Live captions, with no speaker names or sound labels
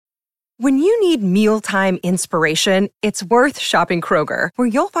When you need mealtime inspiration, it's worth shopping Kroger, where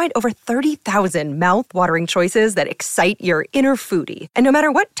you'll find over 30,000 mouth-watering choices that excite your inner foodie. And no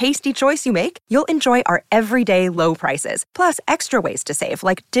matter what tasty choice you make, you'll enjoy our everyday low prices, plus extra ways to save,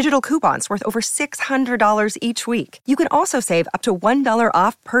 like digital coupons worth over $600 each week. You can also save up to $1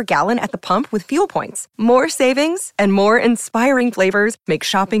 off per gallon at the pump with fuel points. More savings and more inspiring flavors make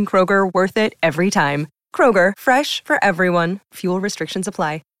shopping Kroger worth it every time. Kroger, fresh for everyone. Fuel restrictions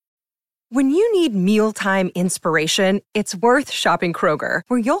apply. When you need mealtime inspiration, it's worth shopping Kroger,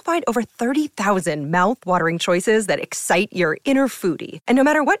 where you'll find over 30,000 mouth-watering choices that excite your inner foodie. And no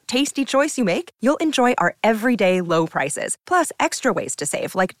matter what tasty choice you make, you'll enjoy our everyday low prices, plus extra ways to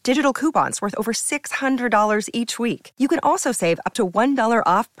save, like digital coupons worth over $600 each week. You can also save up to $1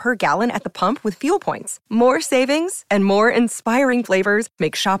 off per gallon at the pump with fuel points. More savings and more inspiring flavors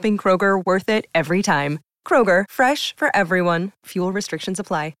make shopping Kroger worth it every time. Kroger, fresh for everyone. Fuel restrictions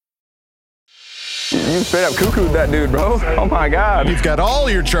apply. You straight up cuckooed that dude, bro. Oh my God. You've got all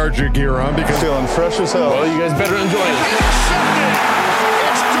your Charger gear on because Feeling fresh as hell. Well, you guys better enjoy it.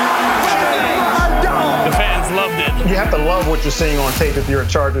 The fans loved it. You have to love what you're seeing on tape if you're a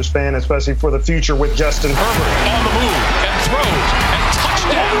Chargers fan, especially for the future with Justin Herbert. On the move and throws and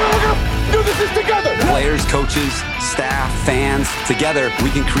touchdown. Do this together. Players, coaches, staff, fans, together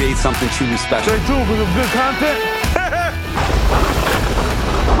we can create something truly special. Stay tuned for some good content.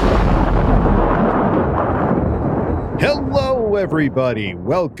 Hello, everybody.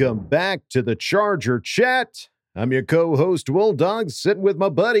 Welcome back to the Charger Chat. I'm your co-host, Will Dog, sitting with my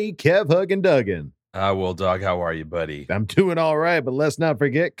buddy, Kev Huggin Duggan. Will Dog, how are you, buddy? I'm doing all right, but let's not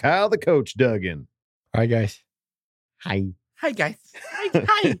forget Kyle the Coach Duggan. Hi, guys. Hi. Hi, guys.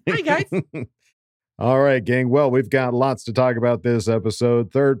 Hi, guys. All right, gang. Well, we've got lots to talk about this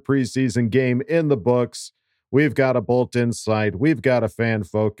episode. Third preseason game in the books. We've got a Bolt Insight. We've got a Fan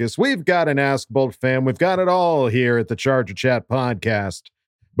Focus. We've got an Ask Bolt Fan. We've got it all here at the Charger Chat podcast.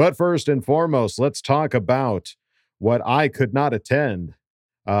 But first and foremost, let's talk about what I could not attend,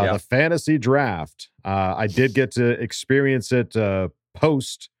 the fantasy draft. I did get to experience it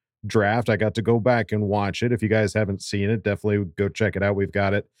post-draft. I got to go back and watch it. If you guys haven't seen it, definitely go check it out. We've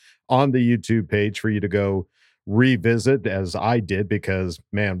got it on the YouTube page for you to go revisit, as I did, because,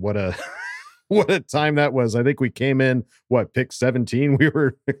 man, what a... What a time that was. I think we came in, pick 17? We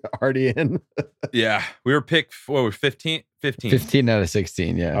were already in. Yeah, we were picked, 15? 15 out of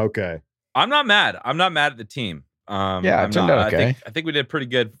 16, yeah. Okay. I'm not mad. I'm not mad at the team. Yeah, it turned out okay. I think we did pretty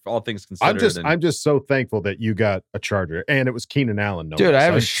good, all things considered. I'm just so thankful that you got a Charger, and it was Keenan Allen. No Dude, less. I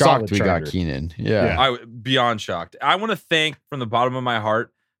was shocked we Charger. got Keenan. Yeah. I beyond shocked. I want to thank, from the bottom of my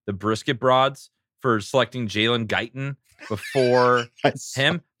heart, the Brisket Broads for selecting Jalen Guyton before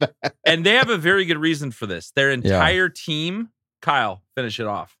him. And they have a very good reason for this. Their entire team, Kyle, finish it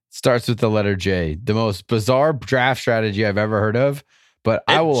off. Starts with the letter J. The most bizarre draft strategy I've ever heard of, but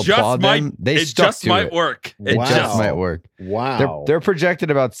I will applaud them. They stuck to it. It just might work. It just might work. Wow. They're projected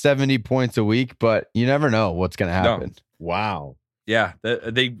about 70 points a week, but you never know what's going to happen. No. Wow. Yeah,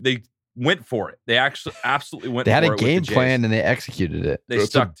 they went for it. They actually absolutely went for it. They had a game with the plan and they executed it. They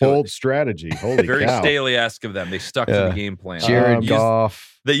It's stuck a to bold it. strategy. Holy Very cow. Staley-esque of them. They stuck to the game plan. Jared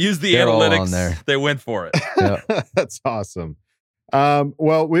Goff. They used the They're all on analytics. there. They went for it. Yeah. That's awesome.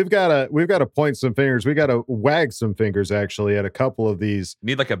 Well, we've got to point some fingers. We got to wag some fingers actually at a couple of these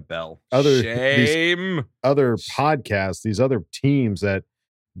Need like a bell. Shame. other podcasts, these other teams that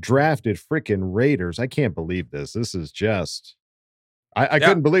drafted freaking Raiders. I can't believe this. This is just, I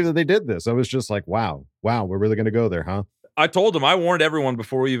couldn't believe that they did this. I was just like, wow, we're really going to go there, huh? I told them, I warned everyone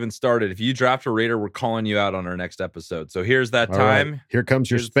before we even started. If you draft a Raider, we're calling you out on our next episode. So here's that All time. right. Here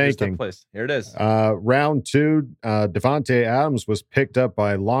comes your Here's that spanking. place. Here it is. Round 2, Devontae Adams was picked up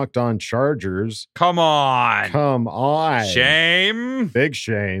by Locked On Chargers. Come on. Come on. Shame. Big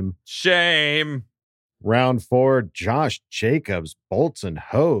shame. Shame. Round 4, Josh Jacobs, bolts and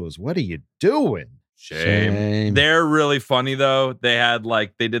hose. What are you doing? Shame. They're really funny though. They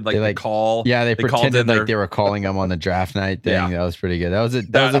did the call. Yeah, they pretended like their... they were calling him on the draft night thing. Yeah. That was pretty good.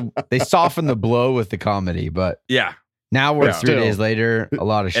 They softened the blow with the comedy, but yeah. Now we're 3 Still. days later. A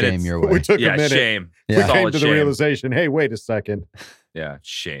lot of shame your way. We took a minute. Shame. We Yeah. came to the shame. realization, hey, wait a second. Yeah,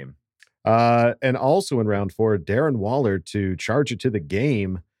 shame. And also in round 4, Darren Waller to charge it to the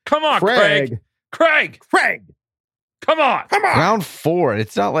game. Come on, Craig. Come on. Round 4.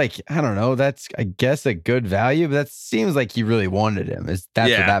 It's not like, I don't know. That's, I guess, a good value, but that seems like he really wanted him. That's what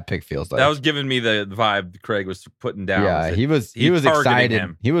that pick feels like. That was giving me the vibe Craig was putting down. Yeah, he was excited.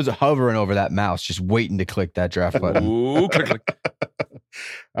 Him. He was hovering over that mouse, just waiting to click that draft button. Ooh, click.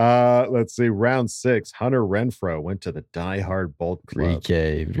 Let's see. Round 6. Hunter Renfrow went to the Die Hard Bolt Club.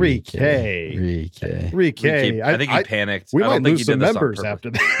 3K. I think he panicked. We I might don't think lose he some did this members on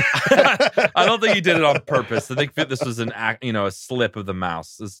after that. I don't think he did it on purpose. I think this was a slip of the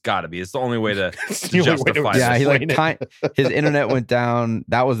mouse. It's got to be. It's the only way to justify. Yeah, he his internet went down.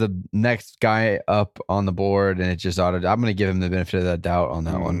 That was the next guy up on the board, and it just I'm going to give him the benefit of that doubt on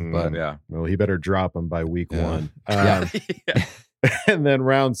that one. But yeah, well, he better drop him by week 1. Yeah. And then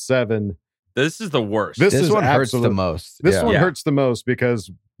round 7. This is the worst. This one hurts the most. This one hurts the most because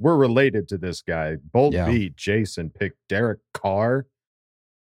we're related to this guy. Bolt beat Jason picked Derek Carr.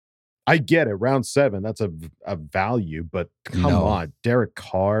 I get it. Round 7, that's a value, but come on, Derek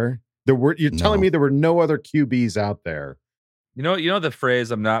Carr. You're telling me there were no other QBs out there. You know the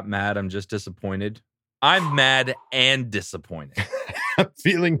phrase, I'm not mad, I'm just disappointed. I'm mad and disappointed. I'm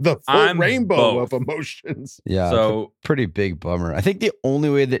feeling the full rainbow of emotions. Yeah, so pretty big bummer. I think the only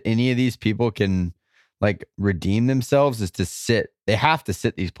way that any of these people can like redeem themselves is to sit. They have to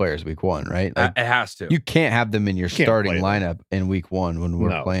sit these players week 1, right? Like, it has to. You can't have them in your starting lineup in week 1 when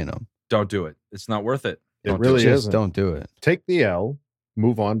we're playing them. Don't do it. It's not worth it. It really isn't. Don't do it. Take the L.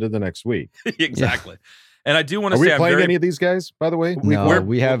 Move on to the next week. Exactly. And I do want to say, are we playing any of these guys? By the way, we got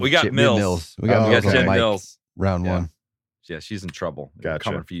Mills. We got Jen Mills. Round 1. Yeah, she's in trouble. Gotcha.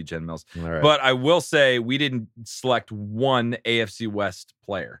 Coming for you, Jen Mills. All right. But I will say we didn't select one AFC West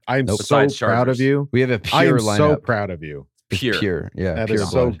player. I'm so proud of you. We have a pure lineup. So proud of you. Pure. Yeah. That pure is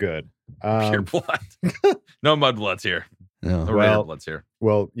so good. Pure blood. No mudbloods here. No. Well, bloods here.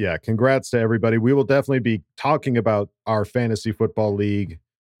 Well, yeah. Congrats to everybody. We will definitely be talking about our fantasy football league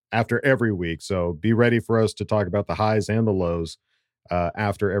after every week. So be ready for us to talk about the highs and the lows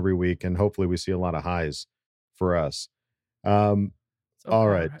after every week. And hopefully we see a lot of highs for us. All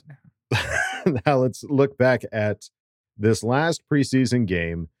right. Now let's look back at this last preseason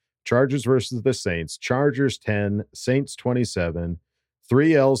game. Chargers versus the Saints. Chargers 10, Saints 27.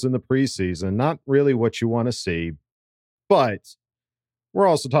 3 L's in the preseason. Not really what you want to see. But we're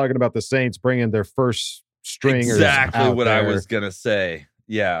also talking about the Saints bringing their first stringers. Exactly what there. I was going to say.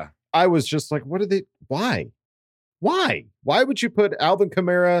 Yeah. I was just like, what are they? Why? Why would you put Alvin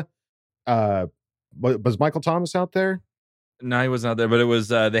Kamara? Was Michael Thomas out there? No, he wasn't out there, but it was,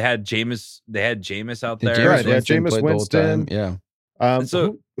 they had Jameis out there. Jameis Winston. Yeah.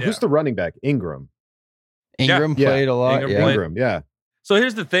 Who's the running back? Ingram. Ingram played a lot. Ingram, yeah. So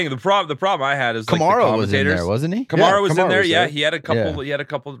here's the thing. The problem I had is Kamara was in there, wasn't he? Kamara was in there. Yeah, he had a couple. He had a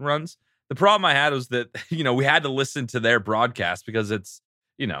couple of runs. The problem I had was that we had to listen to their broadcast because it's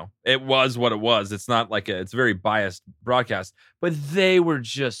it was what it was. It's not like it's a very biased broadcast, but they were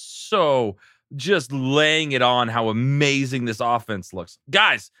just laying it on how amazing this offense looks.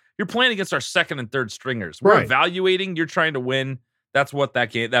 Guys, you're playing against our second and third stringers. We're evaluating. You're trying to win. That's what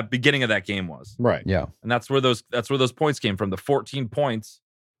that beginning of that game was. Right. Yeah. And that's where those points came from. The 14 points,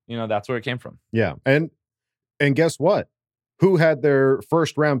 that's where it came from. Yeah. And guess what? Who had their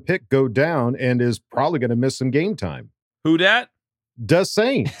first round pick go down and is probably going to miss some game time? Who dat? The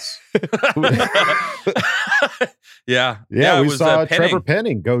Saints. Yeah. We saw Trevor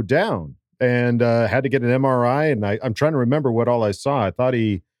Penning go down and had to get an MRI. And I'm trying to remember what all I saw. I thought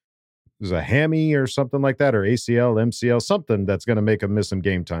he was a hammy or something like that, or ACL, MCL, something that's going to make him miss some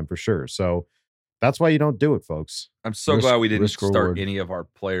game time for sure. So that's why you don't do it, folks. I'm so glad we didn't start any of our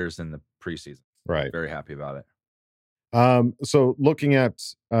players in the preseason. Right. Very happy about it. So looking at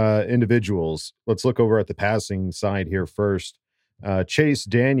individuals, let's look over at the passing side here first. Chase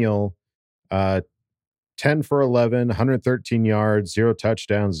Daniel, 10 for 11, 113 yards, 0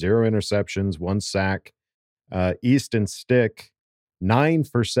 touchdowns, 0 interceptions, 1 sack. Easton Stick, 9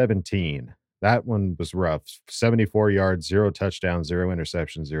 for 17. That one was rough. 74 yards, 0 touchdowns, 0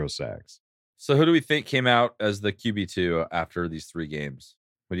 interceptions, 0 sacks. So who do we think came out as the QB2 after these 3 games?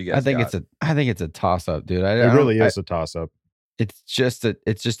 What do you guys I think it's a toss up, dude. It really is a toss up. It's just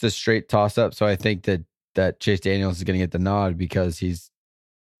a straight toss up. So I think that Chase Daniels is going to get the nod because he's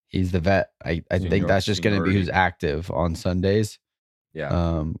the vet. I think that's just going to be who's active on Sundays.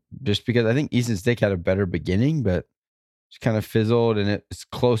 Yeah. Just because I think Easton Stick had a better beginning, but just kind of fizzled, and it's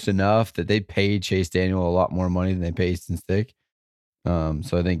close enough that they paid Chase Daniel a lot more money than they pay Easton Stick. So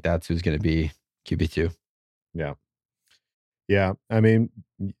I think that's who's going to be QB2. Yeah. Yeah. I mean,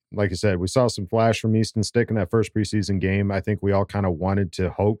 like I said, we saw some flash from Easton Stick in that first preseason game. I think we all kind of wanted to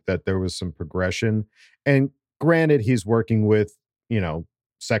hope that there was some progression. And Granted, he's working with,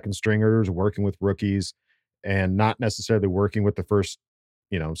 second stringers, working with rookies, and not necessarily working with the first,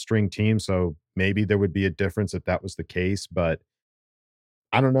 string team. So maybe there would be a difference if that was the case. But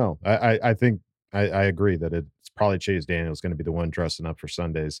I don't know. I think I agree that it's probably Chase Daniels going to be the one dressing up for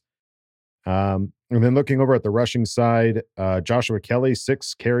Sundays. And then looking over at the rushing side, Joshua Kelly,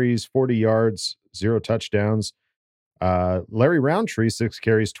 6 carries, 40 yards, 0 touchdowns. Larry Roundtree, 6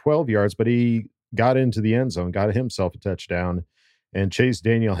 carries, 12 yards, but he got into the end zone, got himself a touchdown. And Chase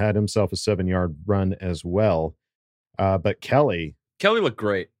Daniel had himself a 7-yard run as well. But Kelly looked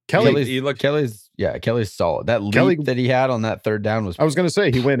great. Kelly's solid. That leap that he had on that third down was. I was going to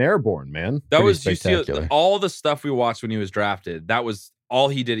say he went airborne, man. That was UCLA. All the stuff we watched when he was drafted. That was all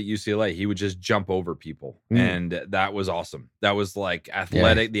he did at UCLA. He would just jump over people, and that was awesome. That was like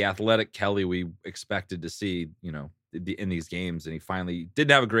the athletic Kelly we expected to see. In these games, and he finally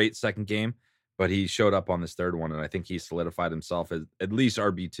didn't have a great second game, but he showed up on this third one, and I think he solidified himself as at least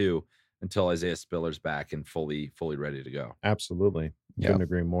RB2 until Isaiah Spiller's back and fully ready to go. Absolutely. Couldn't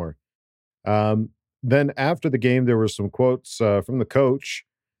agree more. Then after the game, there were some quotes from the coach.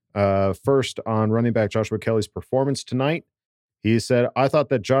 First on running back Joshua Kelly's performance tonight. He said, "I thought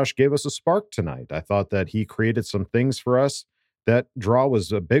that Josh gave us a spark tonight. I thought that he created some things for us. That draw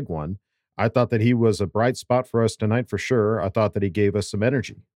was a big one. I thought that he was a bright spot for us tonight for sure. I thought that he gave us some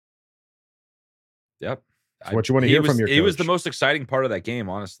energy." Yep. It's what you want to hear from your coach. He was the most exciting part of that game,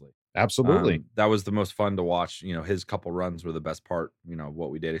 honestly. Absolutely. That was the most fun to watch. His couple runs were the best part,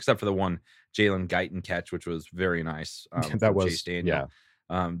 what we did, except for the one Jalen Guyton catch, which was very nice. That was, Chase Daniel.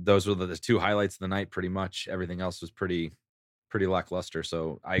 Yeah. Those were the 2 highlights of the night, pretty much. Everything else was pretty lackluster.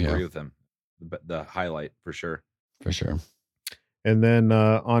 So I agree with him. The highlight for sure. For sure. And then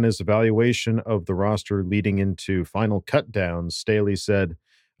on his evaluation of the roster leading into final cutdowns, Staley said,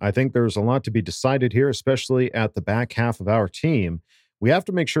 "I think there's a lot to be decided here, especially at the back half of our team. We have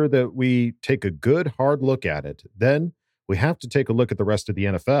to make sure that we take a good, hard look at it. Then we have to take a look at the rest of the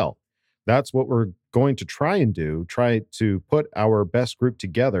NFL. That's what we're going to try and do, try to put our best group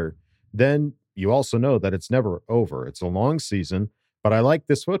together. Then you also know that it's never over. It's a long season, but I like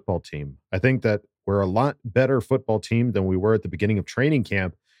this football team. I think that we're a lot better football team than we were at the beginning of training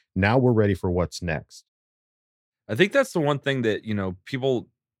camp. Now we're ready for what's next." I think that's the one thing that, people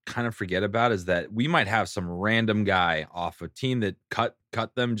kind of forget about is that we might have some random guy off a team that cut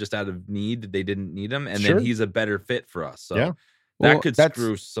them just out of need. They didn't need him. And then he's a better fit for us. So that could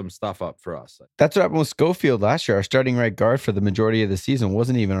screw some stuff up for us. That's what happened with Schofield last year. Our starting right guard for the majority of the season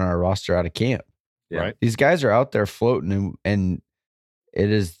wasn't even on our roster out of camp. Yeah. Right. These guys are out there floating, and it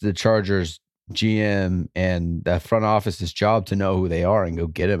is the Chargers GM and the front office's job to know who they are and go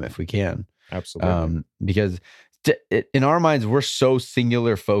get them if we can. Absolutely. Because in our minds, we're so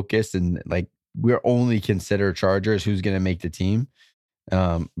singular focused, and like we're only consider Chargers who's going to make the team.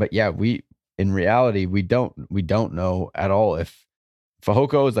 But yeah, in reality, we don't know at all if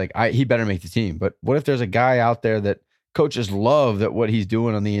Fehoko is like, he better make the team. But what if there's a guy out there that coaches love that what he's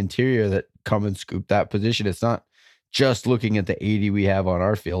doing on the interior that come and scoop that position? It's not just looking at the 80 we have on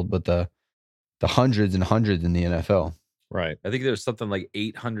our field, but the hundreds and hundreds in the NFL. Right. I think there's something like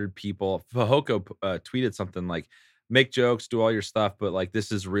 800 people. Fehoko tweeted something like, "Make jokes, do all your stuff, but like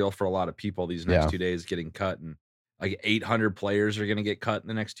this is real for a lot of people these next 2 days getting cut, and like 800 players are going to get cut in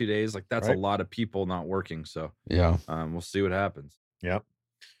the next 2 days. Like that's a lot of people not working. So we'll see what happens." Yep.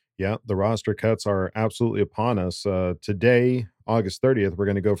 Yeah, the roster cuts are absolutely upon us. Today, August 30th, we're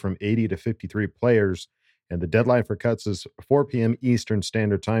going to go from 80 to 53 players, and the deadline for cuts is 4 p.m. Eastern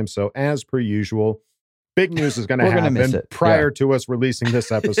Standard Time. So as per usual, big news is going to happen prior to us releasing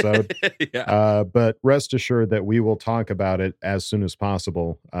this episode. But rest assured that we will talk about it as soon as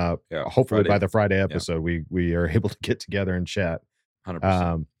possible. Hopefully by the Friday episode, we are able to get together and chat.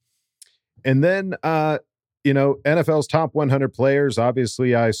 100%. And then, NFL's top 100 players,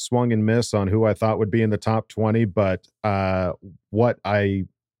 obviously I swung and missed on who I thought would be in the top 20, but what I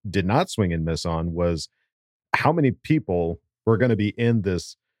did not swing and miss on was how many people were going to be in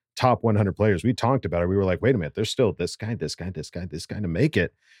this top 100 players. We talked about it. We were like, wait a minute, there's still this guy to make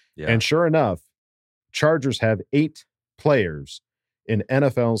it. Yeah. And sure enough, Chargers have 8 players in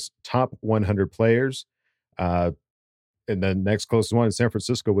NFL's top 100 players. And the next closest one in San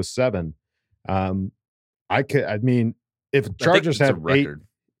Francisco was 7. If Chargers have 8,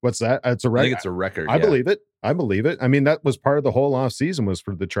 what's that? It's a record. I think it's a record. I believe it. I mean, that was part of the whole offseason was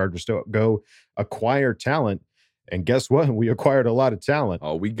for the Chargers to go acquire talent. And guess what? We acquired a lot of talent.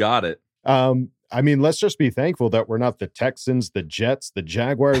 Oh, we got it. Let's just be thankful that we're not the Texans, the Jets, the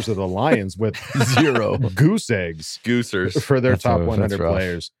Jaguars, or the Lions with 0 goose eggs. Goosers. For their top 100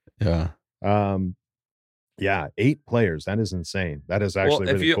 players. Yeah. Yeah, 8 players. That is insane. That is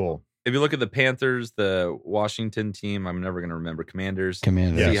actually really cool. If you look at the Panthers, the Washington team, I'm never going to remember, Commanders,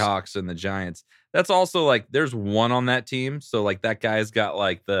 Seahawks, and the Giants. That's also like there's one on that team. So like that guy's got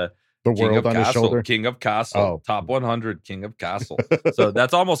like the world on his shoulder. King of Castle, top 100, King of Castle. So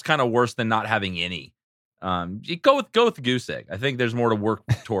that's almost kind of worse than not having any. You go with Goose Egg. I think there's more to work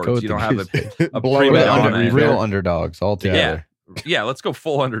towards. You don't have a prima donna. Real underdogs all together. Yeah, let's go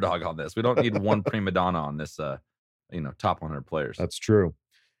full underdog on this. We don't need one prima donna on this. Top 100 players. That's true.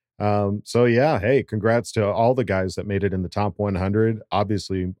 So yeah, hey, congrats to all the guys that made it in the top 100.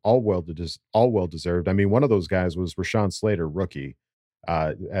 Obviously, all well deserved. I mean, one of those guys was Rashawn Slater, rookie,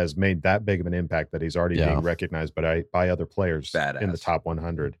 has made that big of an impact that he's already being recognized by other players in the top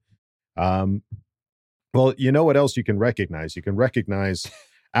 100. Well, you know what else you can recognize? You can recognize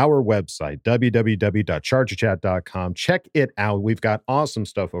our website, www.chargerchat.com. Check it out. We've got awesome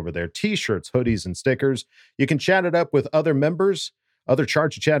stuff over there. T-shirts, hoodies, and stickers. You can chat it up with other members, other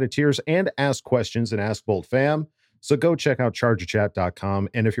Charger Chatteteers, and ask questions and Ask Bolt fam. So go check out chargerchat.com.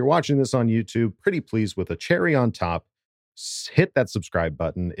 And if you're watching this on YouTube, pretty please, with a cherry on top, hit that subscribe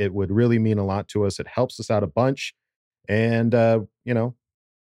button. It would really mean a lot to us. It helps us out a bunch. And,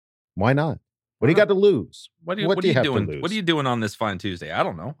 why not? What do you got to lose? What are you doing? What are you doing on this fine Tuesday? I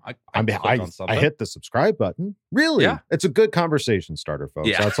don't know. I hit the subscribe button. Really? Yeah. It's a good conversation starter, folks.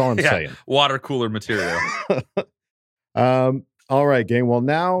 Yeah. That's all I'm saying. Water cooler material. All right, gang. Well,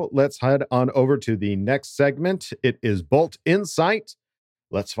 now let's head on over to the next segment. It is Bolt Insight.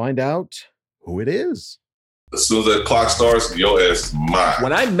 Let's find out who it is. As soon as that clock starts, your ass is mine.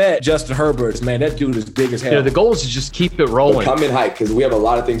 When I met Justin Herbert, man, that dude is big as hell. The goal is to just keep it rolling. Come in hype because we have a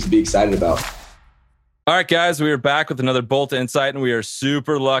lot of things to be excited about. All right, guys, we are back with another Bolt Insight, and we are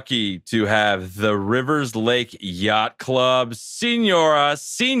super lucky to have the Rivers Lake Yacht Club, Senor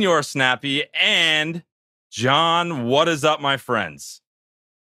Snappy, and John. What is up, my friends?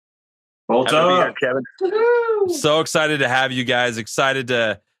 Bolt up, Kevin. So excited to have you guys. Excited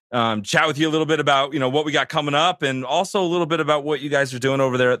to chat with you a little bit about what we got coming up, and also a little bit about what you guys are doing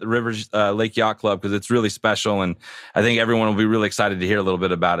over there at the Rivers Lake Yacht Club, because it's really special, and I think everyone will be really excited to hear a little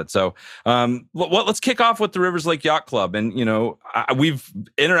bit about it. So let's kick off with the Rivers Lake Yacht Club. And we've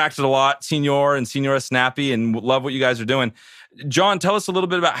interacted a lot, Senor and Senora Snappy, and love what you guys are doing. John, tell us a little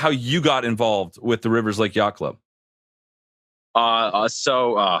bit about how you got involved with the Rivers Lake Yacht Club. It's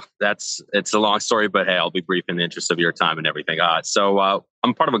a long story, but hey, I'll be brief in the interest of your time and everything.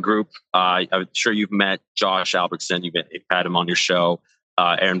 I'm part of a group. I'm sure you've met Josh Albertson. You've had him on your show.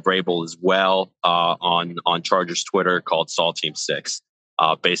 Aaron Vrabel as well on Chargers Twitter, called Saul Team 6.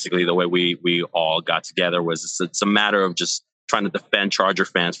 Basically, the way we all got together was it's a matter of just trying to defend Charger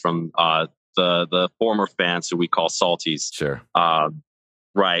fans from the former fans who we call Salties. Sure.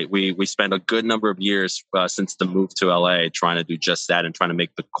 Right. We spent a good number of years since the move to LA trying to do just that, and trying to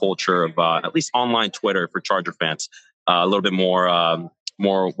make the culture of at least online Twitter for Charger fans a little bit more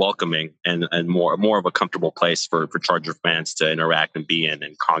welcoming and more of a comfortable place for Charger fans to interact and be in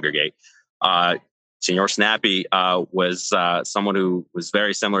and congregate. Senor Snappy was someone who was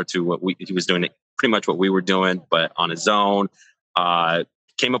very similar to what he was doing, pretty much what we were doing, but on his own.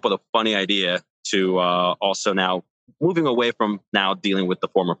 Came up with a funny idea to also now, moving away from now dealing with the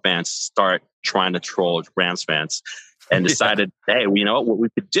former fans, start trying to troll Rams fans, and decided, hey, what we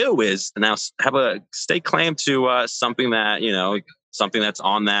could do is now have a stake claim to something that's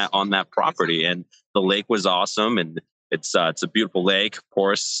on that property. And the lake was awesome, and it's a beautiful lake, of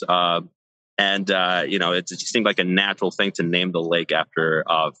course. It seemed like a natural thing to name the lake after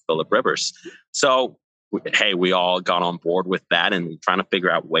Philip Rivers. So, hey, we all got on board with that and trying to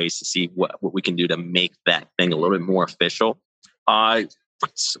figure out ways to see what we can do to make that thing a little bit more official.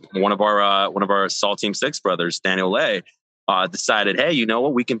 One of our Saul Team 6 brothers, Daniel Lay, decided, hey, you know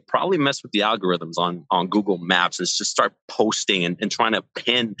what? We can probably mess with the algorithms on Google Maps and just start posting and trying to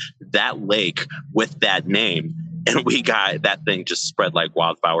pin that lake with that name. And we got that thing just spread like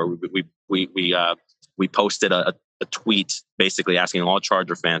wildfire. We posted a tweet basically asking all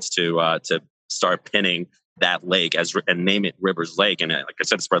Charger fans to start pinning that lake and name it Rivers Lake. And like I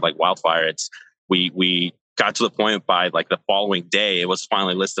said, it spread like wildfire. We got to the point by like the following day, it was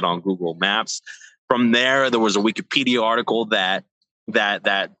finally listed on Google Maps. From there was a Wikipedia article that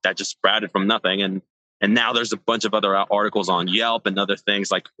just sprouted from nothing. And now there's a bunch of other articles on Yelp and other things.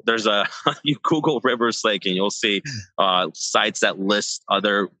 Like you Google Rivers Lake and you'll see sites that list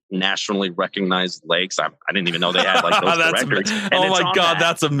other nationally recognized lakes. I didn't even know they had like those records. Oh my God,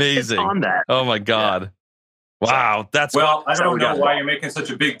 that's amazing. It's on that. Oh my God. Wow, that's I don't know why you're making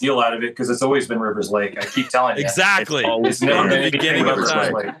such a big deal out of it because it's always been Rivers Lake. I keep telling you. Exactly. It's never been the beginning of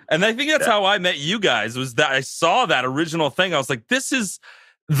time. Lake. And I think that's how I met you guys, was that I saw that original thing. I was like, this is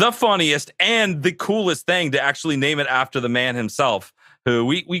the funniest and the coolest thing to actually name it after the man himself, who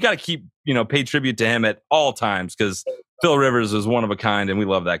we got to keep, pay tribute to him at all times, because Phil Rivers is one of a kind and we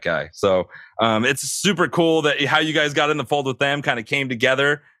love that guy. So it's super cool that how you guys got in the fold with them, kind of came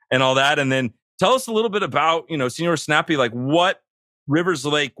together and all that. And then tell us a little bit about, Senior Snappy, like what Rivers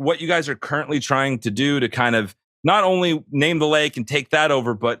Lake, what you guys are currently trying to do to kind of not only name the lake and take that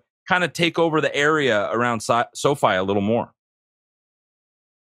over, but kind of take over the area around SoFi a little more.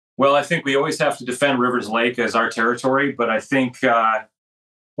 Well, I think we always have to defend Rivers Lake as our territory, but I think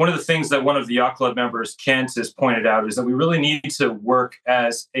one of the things that one of the Yacht Club members, Kent, has pointed out is that we really need to work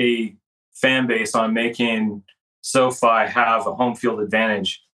as a fan base on making SoFi have a home field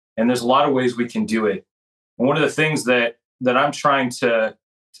advantage. And there's a lot of ways we can do it. And one of the things that I'm trying to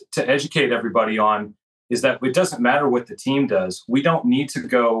educate everybody on is that it doesn't matter what the team does. We don't need to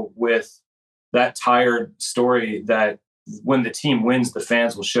go with that tired story that when the team wins, the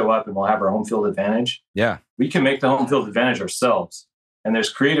fans will show up and we'll have our home field advantage. Yeah. We can make the home field advantage ourselves. And there's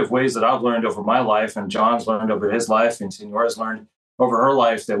creative ways that I've learned over my life, and John's learned over his life, and Senora's learned over her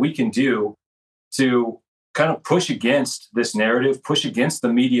life, that we can do to kind of push against this narrative, push against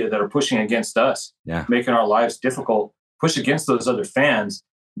the media that are pushing against us, making our lives difficult, push against those other fans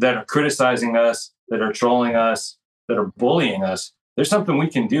that are criticizing us, that are trolling us, that are bullying us. There's something we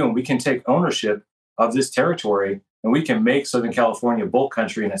can do, and we can take ownership of this territory, and we can make Southern California bull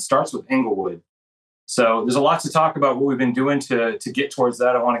country, and it starts with Inglewood. So there's a lot to talk about what we've been doing to get towards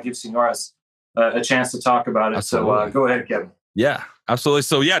that. I want to give Senoras a chance to talk about it. Absolutely. So go ahead, Kevin. Yeah, absolutely.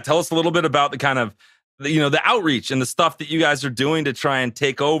 So tell us a little bit about the kind of, the outreach and the stuff that you guys are doing to try and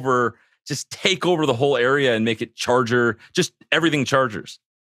take over the whole area and make it Charger, just everything Chargers.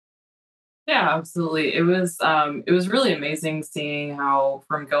 Yeah, absolutely. It was really amazing seeing how,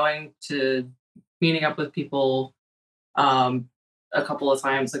 from going to meeting up with people a couple of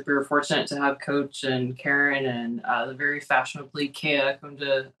times, like we were fortunate to have Coach and Karen and the very fashionably Kea come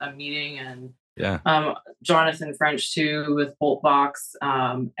to a meeting, and Jonathan French too with Boltbox,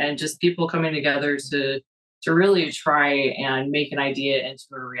 and just people coming together to really try and make an idea into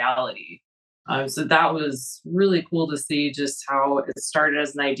a reality. So that was really cool to see just how it started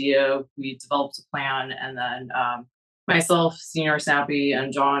as an idea. We developed a plan, and then myself, Senior Snappy,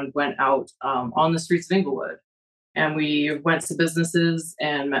 and John went out on the streets of Inglewood. And we went to businesses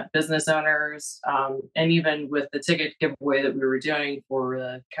and met business owners, and even with the ticket giveaway that we were doing for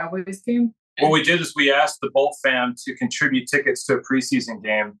the Cowboys game. What we did is we asked the Bolt fam to contribute tickets to a preseason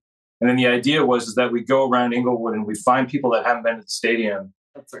game. And then the idea was that we go around Inglewood and we find people that haven't been to the stadium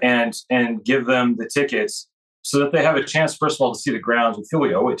and give them the tickets so that they have a chance, first of all, to see the grounds. We feel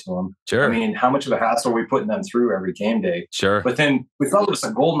we owe it to them. Sure. I mean, how much of a hassle are we putting them through every game day? Sure. But then we thought it was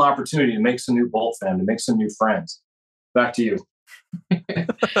a golden opportunity to make some new Bolt fam, to make some new friends. Back to you.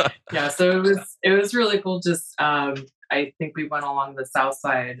 Yeah, so it was really cool. Just I think we went along the south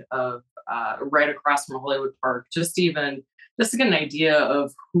side of right across from Hollywood Park, just to get an idea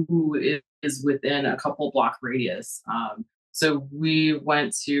of who is within a couple block radius. So we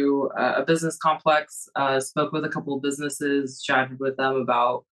went to a business complex, spoke with a couple of businesses, chatted with them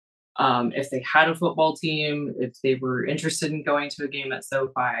about if they had a football team, if they were interested in going to a game at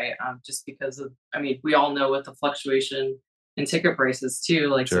SoFi, just because of, we all know with the fluctuation in ticket prices too,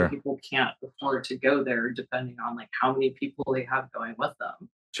 like some people can't afford to go there depending on like how many people they have going with them.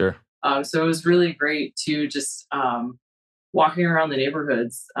 Sure. So it was really great to just walking around the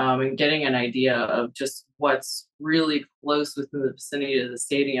neighborhoods and getting an idea of just what's really close within the vicinity of the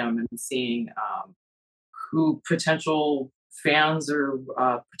stadium, and seeing who potential fans or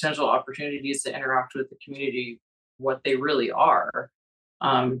potential opportunities to interact with the community, what they really are.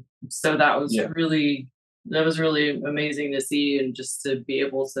 So that was really amazing to see, and just to be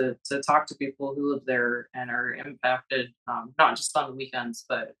able to talk to people who live there and are impacted, not just on the weekends,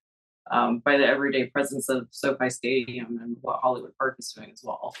 but by the everyday presence of SoFi Stadium and what Hollywood Park is doing as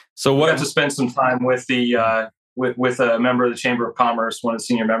well. So we got to spend some time with the with a member of the Chamber of Commerce, one of the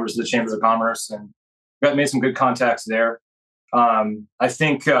senior members of the Chamber of Commerce, and made some good contacts there. I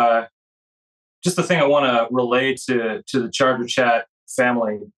think just the thing I want to relay to the Charger Chat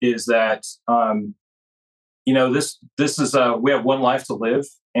family is that this is we have one life to live,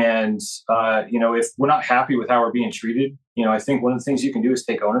 and if we're not happy with how we're being treated, I think one of the things you can do is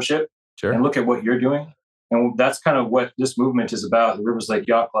take ownership and look at what you're doing, and that's kind of what this movement is about. The Rivers Lake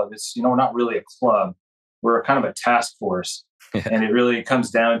Yacht Club. It's we're not really a club, we're kind of a task force. And it really comes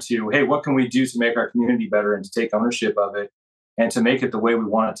down to, hey, what can we do to make our community better and to take ownership of it and to make it the way we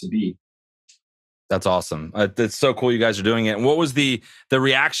want it to be? That's awesome. That's so cool you guys are doing it. And what was the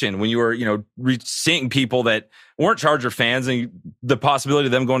reaction when you were, seeing people that weren't Charger fans and the possibility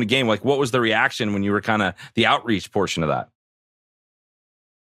of them going to game? Like, what was the reaction when you were kind of the outreach portion of that?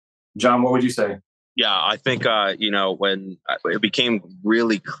 John, what would you say? Yeah, I think, when it became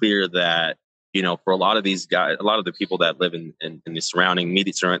really clear that, for a lot of these guys, a lot of the people that live in the surrounding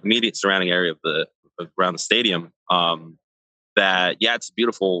immediate surrounding area around the stadium, that, yeah, it's a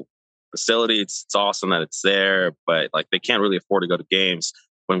beautiful facility. It's awesome that it's there, but like they can't really afford to go to games.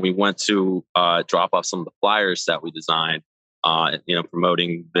 When we went to drop off some of the flyers that we designed,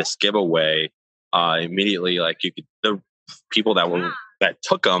 promoting this giveaway, immediately, like the people that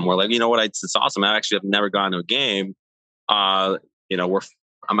took them were like, you know what, it's awesome. I actually have never gone to a game.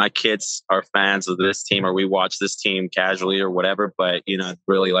 My kids are fans of this team, or we watch this team casually or whatever, but I'd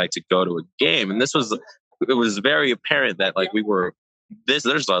really like to go to a game. And it was very apparent that like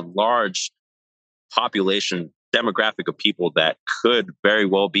there's a large population demographic of people that could very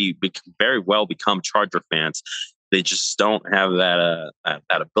well become Charger fans. They just don't have that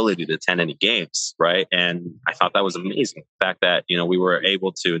ability to attend any games, right? And I thought that was amazing. The fact that we were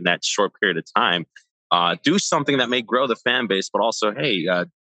able to, in that short period of time, do something that may grow the fan base, but also, hey,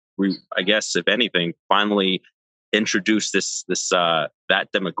 I guess if anything, finally introduce that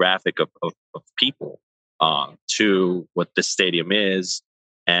demographic of people to what this stadium is,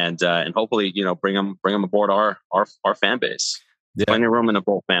 and hopefully bring them aboard our fan base. Yeah. Plenty of room in the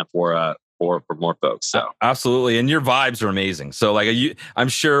bowl fan for more folks. So absolutely. And your vibes are amazing. So like I'm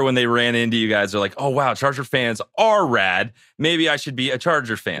sure when they ran into you guys, they're like, oh wow, Charger fans are rad. Maybe I should be a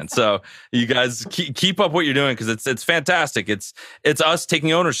Charger fan. So you guys keep up what you're doing, because it's fantastic. It's us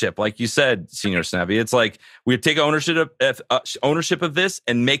taking ownership, like you said, Senior Snappy. It's like we take ownership of this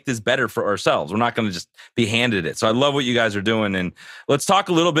and make this better for ourselves. We're not going to just be handed it. So I love what you guys are doing. And let's talk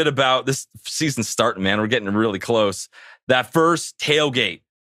a little bit about this season starting, man. We're getting really close. That first tailgate.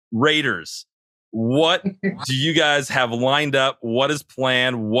 Raiders, what do you guys have lined up? What is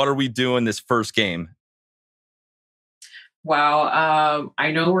planned? What are we doing this first game? Wow.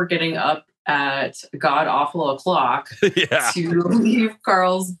 I know we're getting up at god awful o'clock to leave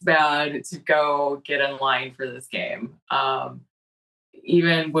Carlsbad to go get in line for this game.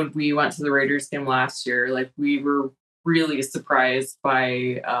 Even when we went to the Raiders game last year, like we were really surprised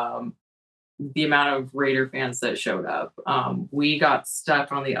by the amount of Raider fans that showed up. We got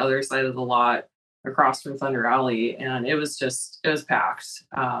stuck on the other side of the lot across from Thunder Alley, and it was packed.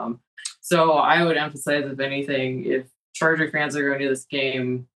 So I would emphasize, if anything, if Charger fans are going to this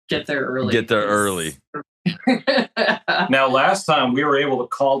game, get there early. Now, last time we were able to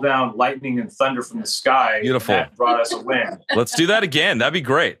call down lightning and thunder from the sky. Beautiful. That brought us a win. Let's do that again. That'd be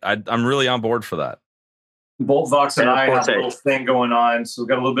great. I'm really on board for that. Boltvox and I have a little thing going on, so we've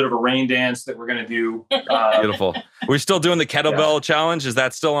got a little bit of a rain dance that we're going to do. Beautiful. We're still doing the kettlebell challenge. Is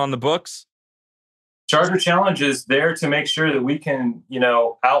that still on the books? Charger Challenge is there to make sure that we can,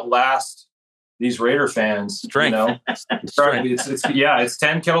 outlast these Raider fans. Strength. It's 10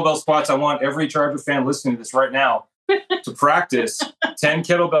 kettlebell squats. I want every Charger fan listening to this right now to practice 10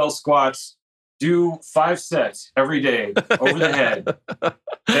 kettlebell squats. Do 5 sets every day over the head.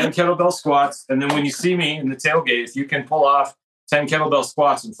 10 kettlebell squats. And then when you see me in the tailgate, if you can pull off 10 kettlebell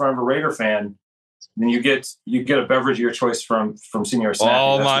squats in front of a Raider fan, then you get a beverage of your choice from Senior Snappy.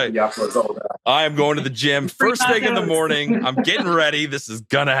 Oh my! I am going to the gym first thing in the morning. I'm getting ready. This is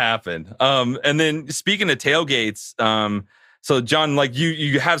gonna happen. And then speaking of tailgates, so John, like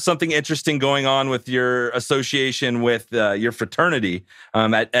you have something interesting going on with your association with your fraternity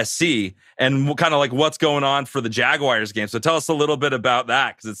at SC, and kind of like what's going on for the Jaguars game. So tell us a little bit about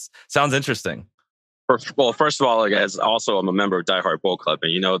that, because it sounds interesting. First of all, guys, also I'm a member of Die Hard Bowl Club,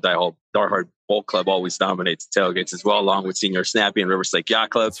 and Die Hard Bowl Club always dominates tailgates as well, along with Senior Snappy and Riverside Yacht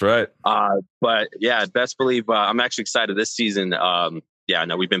Club. That's right. But yeah, best believe I'm actually excited this season.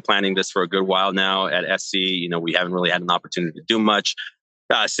 We've been planning this for a good while now at SC. We haven't really had an opportunity to do much,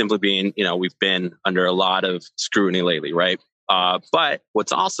 simply being, we've been under a lot of scrutiny lately, right? But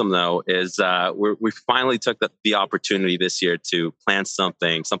what's awesome though is we finally took the opportunity this year to plan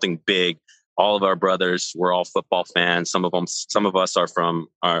something big. All of our brothers, we're all football fans. Some of us are from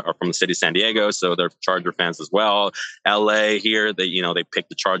the city of San Diego, so they're Charger fans as well. LA here, they picked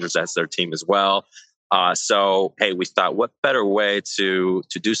the Chargers as their team as well. So hey, we thought, what better way to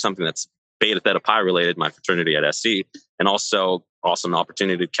do something that's Beta Theta Pi related, my fraternity at SC, and also an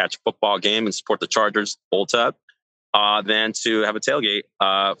opportunity to catch a football game and support the Chargers, Bolt Up, than to have a tailgate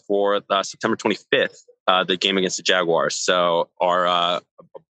for September 25th the game against the Jaguars. So our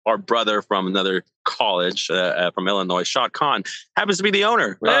brother from another college from Illinois, Shad Khan, happens to be the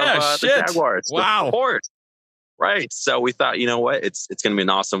owner of the Jaguars. Wow. Of course. Right. So we thought, you know what? It's going to be an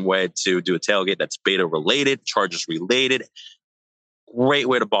awesome way to do a tailgate that's beta related, Chargers related. Great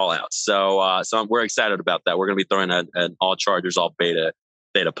way to ball out. So we're excited about that. We're going to be throwing an all Chargers, all beta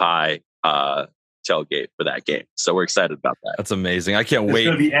Pi tailgate for that game. So we're excited about that. That's amazing. I can't wait.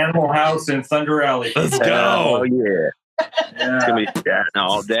 It's going to be Animal House and Thunder Alley. Let's go. Oh, yeah. It's going to be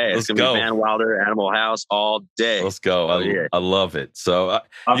all day. It's going to be Van Wilder, Animal House all day. Let's go. I love it. So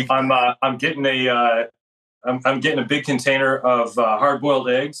I'm getting I'm getting a big container of hard-boiled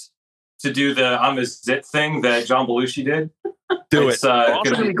eggs to do the I'm a zit thing that John Belushi did. Do it. We're also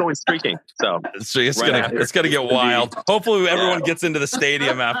going to be going streaking. So it's gonna get wild. Hopefully everyone gets into the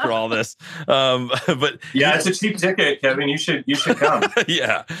stadium after all this. But yeah, it's a cheap ticket, Kevin. You should come.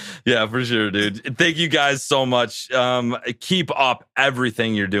 yeah, for sure, dude. Thank you guys so much. Keep up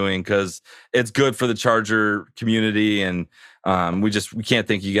everything you're doing because it's good for the Charger community, and we can't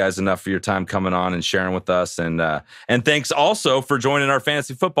thank you guys enough for your time coming on and sharing with us, and thanks also for joining our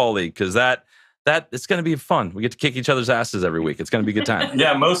fantasy football league because that it's going to be fun. We get to kick each other's asses every week. It's going to be a good time.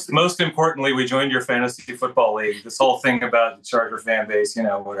 Yeah, most importantly, we joined your fantasy football league. This whole thing about the Charger fan base,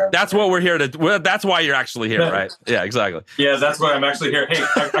 whatever. That's what we're here to. That's why you're actually here, right? Yeah, exactly. Yeah, that's why I'm actually here. Hey,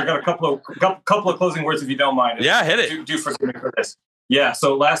 I got a couple of closing words if you don't mind. Yeah, hit it. Do forgive me for this. Yeah.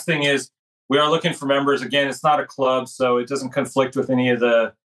 So last thing is we are looking for members. Again, it's not a club, so it doesn't conflict with any of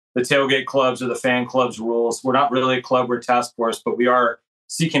the tailgate clubs or the fan clubs rules. We're not really a club. We're a task force, but we are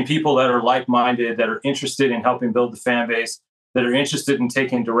seeking people that are like-minded, that are interested in helping build the fan base, that are interested in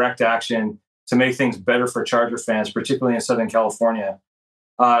taking direct action to make things better for Charger fans, particularly in Southern California.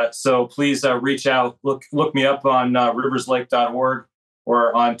 So please reach out. Look me up on riverslake.org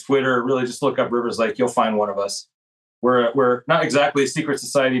or on Twitter. Really just look up Rivers Lake. You'll find one of us. We're not exactly a secret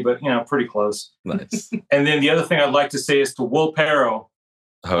society, but pretty close. Nice. And then the other thing I'd like to say is to Will Perro,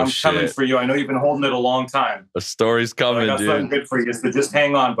 I'm coming for you. I know you've been holding it a long time. The story's coming, I got something good for you. So just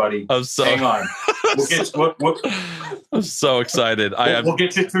hang on, buddy. Hang on. I'm so excited. We'll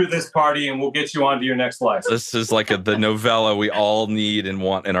get you through this party and we'll get you onto your next life. This is like the novella we all need and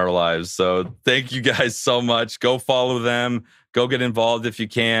want in our lives. So thank you guys so much. Go follow them. Go get involved if you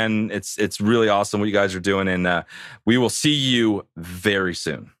can. It's really awesome what you guys are doing. And we will see you very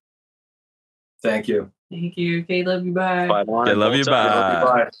soon. Thank you. Thank you. Okay, love you. Bye. Okay, love you.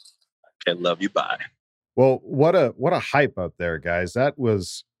 Bye. Okay, love you. Bye. Well, what a hype up there, guys. That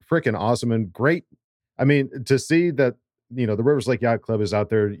was freaking awesome and great. I mean, to see that, the Rivers Lake Yacht Club is out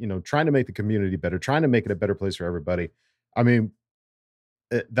there, trying to make the community better, trying to make it a better place for everybody. I mean,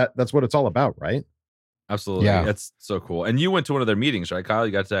 that's what it's all about, right? Absolutely. Yeah. That's so cool. And you went to one of their meetings, right, Kyle?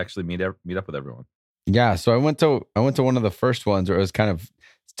 You got to actually meet up with everyone. Yeah. So I went to one of the first ones where it was kind of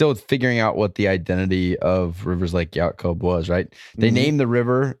still figuring out what the identity of Rivers Lake Yacht Club was, right? They named the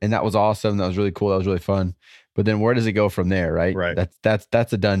river, and that was awesome. That was really cool. That was really fun. But then where does it go from there, right? Right.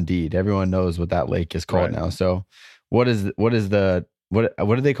 That's a done deed. Everyone knows what that lake is called now. So what do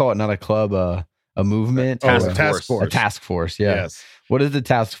they call it? Not a club, a movement? A task force. A task force, yeah. Yes. What does the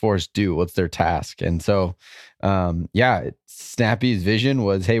task force do? What's their task? And so, Snappy's vision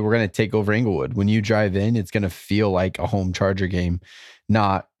was, hey, we're going to take over Inglewood. When you drive in, it's going to feel like a home Charger game,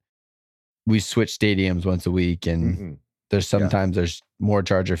 not we switch stadiums once a week. And there's sometimes there's more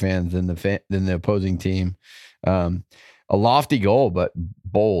Charger fans than the opposing team. A lofty goal, but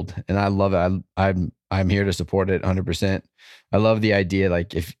bold. And I love it. I'm here to support it 100%. I love the idea.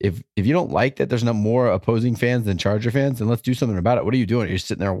 Like if you don't like that there's no more opposing fans than Charger fans, then let's do something about it. What are you doing? You're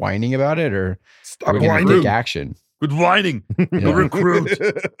sitting there whining about it, or are we going to take action? Good whining. Recruit.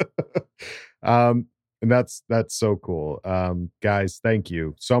 And that's so cool. Guys, thank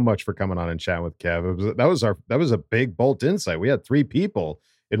you so much for coming on and chatting with Kev. That was a big Bolt Insight. We had 3 people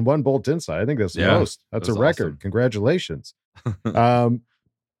in one Bolt Insight. I think that's the most. That's a record. Awesome. Congratulations.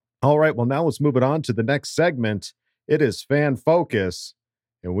 All right. Well, now let's move it on to the next segment. It is Fan Focus.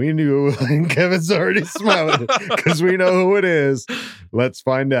 And we knew Kevin's already smiling because we know who it is. Let's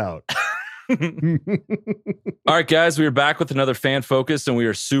find out. All right, guys, we are back with another Fan Focus, and we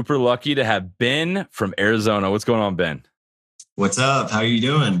are super lucky to have Ben from Arizona. What's going on, Ben? What's up? How are you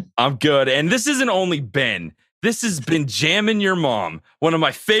doing? I'm good. And this isn't only Ben. This has been Jammin' Your Mom, one of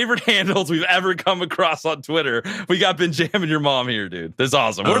my favorite handles we've ever come across on Twitter. We got Ben Jammin' Your Mom here, dude. That's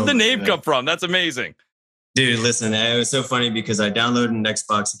awesome. Where did the name come from? That's amazing. Dude, listen, it was so funny because I downloaded an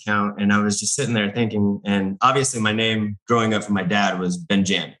Xbox account and I was just sitting there thinking, and obviously my name growing up from my dad was Ben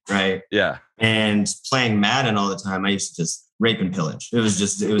Jam, right? Yeah. And playing Madden all the time, I used to just rape and pillage. It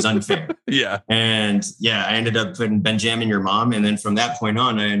was unfair. Yeah. And yeah, I ended up putting Benjamin Your Mom. And then from that point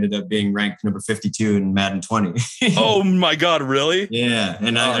on, I ended up being ranked number 52 in Madden 20. Oh my God, really? Yeah.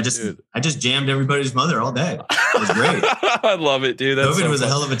 And I just jammed everybody's mother all day. It was great. I love it, dude. COVID was a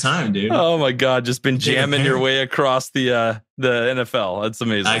hell of a time, dude. Oh my God. Just been jamming your way across the NFL. That's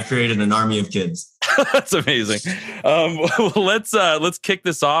amazing. I created an army of kids. That's amazing. Let's kick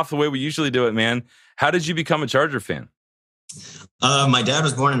this off the way we usually do it, man. How did you become a Charger fan? My dad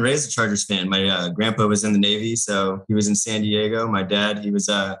was born and raised a Chargers fan. My grandpa was in the Navy, so he was in San Diego. My dad, he was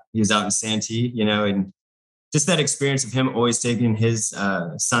out in Santee, and just that experience of him always taking his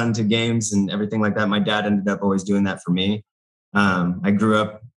son to games and everything like that. My dad ended up always doing that for me. I grew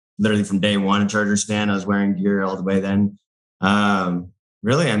up literally from day one a Chargers fan. I was wearing gear all the way then.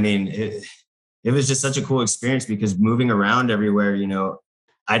 Really, I mean, it was just such a cool experience because moving around everywhere,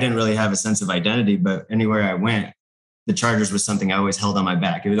 I didn't really have a sense of identity, but anywhere I went, the Chargers was something I always held on my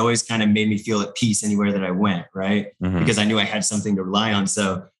back. It always kind of made me feel at peace anywhere that I went, right? Mm-hmm. Because I knew I had something to rely on.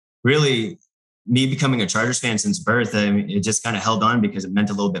 So really, me becoming a Chargers fan since birth, I mean, it just kind of held on because it meant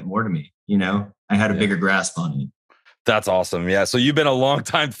a little bit more to me. I had a bigger grasp on it. That's awesome. Yeah. So you've been a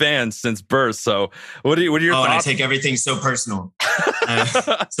longtime fan since birth. So what are your thoughts? And I take everything so personal.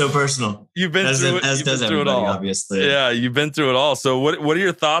 So personal. You've been through it. As does everybody, obviously. Yeah. You've been through it all. So what are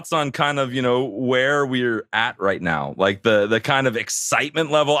your thoughts on kind of, where we're at right now? Like the kind of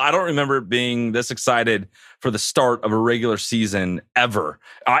excitement level. I don't remember being this excited for the start of a regular season ever.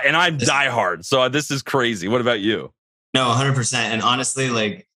 And I'm diehard. So this is crazy. What about you? No, 100%. And honestly,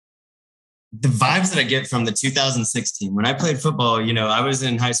 like, the vibes that I get from the 2016, when I played football, I was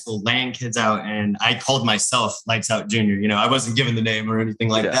in high school laying kids out and I called myself Lights Out Junior. I wasn't given the name or anything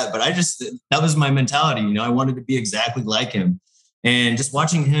like that, but that was my mentality. I wanted to be exactly like him. And just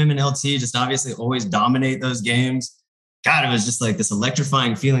watching him and LT just obviously always dominate those games. God, it was just like this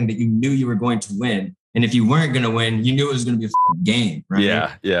electrifying feeling that you knew you were going to win. And if you weren't going to win, you knew it was going to be a game, right?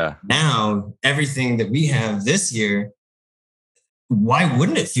 Yeah, yeah. Now, everything that we have this year, why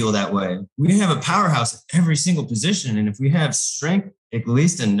wouldn't it feel that way? We have a powerhouse at every single position. And if we have strength, at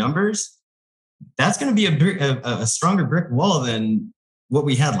least in numbers, that's going to be a stronger brick wall than what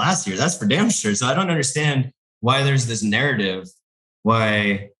we had last year. That's for damn sure. So I don't understand why there's this narrative,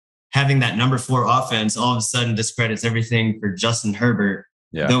 why having that number 4 offense all of a sudden discredits everything for Justin Herbert,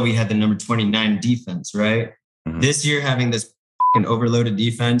 though we had the number 29 defense, right? Mm-hmm. This year, having this overloaded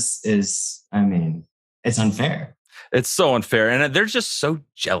defense is, it's unfair. It's so unfair. And they're just so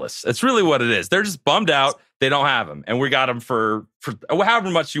jealous. It's really what it is. They're just bummed out. They don't have him. And we got him for however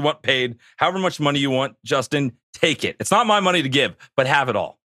much you want paid, however much money you want, Justin, take it. It's not my money to give, but have it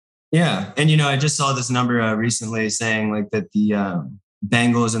all. Yeah. And, I just saw this number recently saying like that the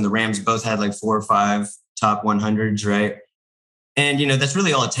Bengals and the Rams both had like 4 or 5 top 100s, right? And, that's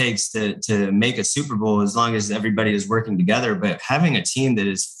really all it takes to make a Super Bowl as long as everybody is working together. But having a team that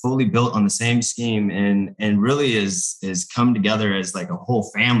is fully built on the same scheme and really is come together as like a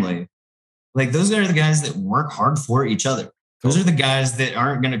whole family, like those are the guys that work hard for each other. Those are the guys that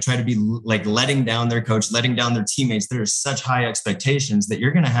aren't going to try to be like letting down their coach, letting down their teammates. There are such high expectations that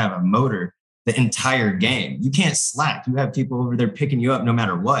you're going to have a motor the entire game. You can't slack. You have people over there picking you up no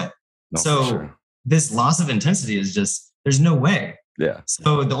matter what. No, this loss of intensity is just, there's no way. Yeah.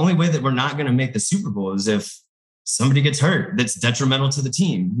 So the only way that we're not going to make the Super Bowl is if somebody gets hurt that's detrimental to the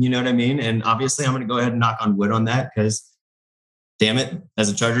team. You know what I mean? And obviously I'm going to go ahead and knock on wood on that because damn it, as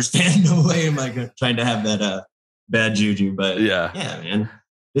a Chargers fan, no way am I trying to have that bad juju. But yeah, man,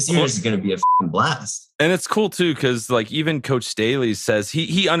 this year is going to be a blast. And it's cool too, because like even Coach Staley says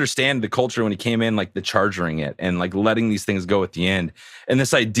he understood the culture when he came in, like the charging it and like letting these things go at the end. And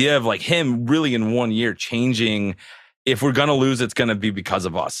this idea of like him really in 1 year changing, if we're going to lose, it's going to be because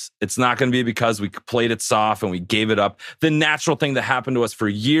of us. It's not going to be because we played it soft and we gave it up. The natural thing that happened to us for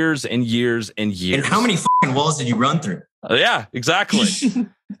years and years and years. And how many walls did you run through? Yeah, exactly.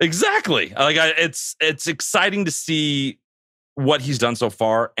 Exactly. Like it's exciting to see what he's done so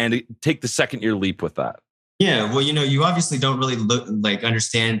far and take the second year leap with that. Yeah. Well, you obviously don't really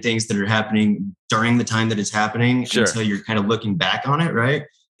understand things that are happening during the time that it's happening until you're kind of looking back on it. Right.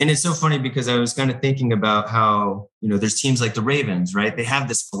 And it's so funny because I was kind of thinking about how, there's teams like the Ravens, right? They have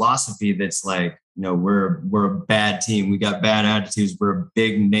this philosophy that's like, we're a bad team. We got bad attitudes. We're a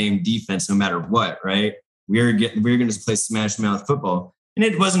big name defense, no matter what, right? We're going to play smash mouth football. And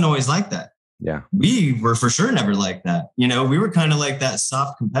it wasn't always like that. Yeah. We were for sure never like that. We were kind of like that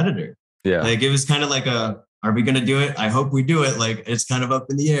soft competitor. Yeah. Like it was kind of like are we going to do it? I hope we do it. Like it's kind of up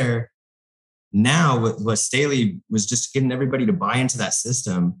in the air. Now, what Staley was just getting everybody to buy into that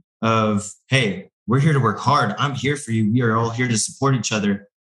system of, hey, we're here to work hard. I'm here for you. We are all here to support each other.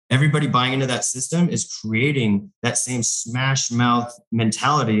 Everybody buying into that system is creating that same smash mouth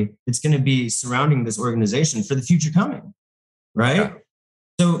mentality that's going to be surrounding this organization for the future coming, right? Yeah.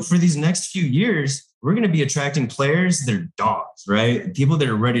 So for these next few years, we're going to be attracting players that are dogs, right? People that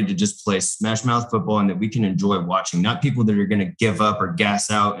are ready to just play smash mouth football and that we can enjoy watching, not people that are going to give up or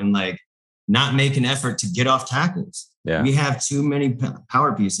gas out and like not make an effort to get off tackles. Yeah. We have too many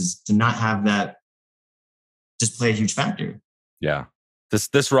power pieces to not have that just play a huge factor. Yeah.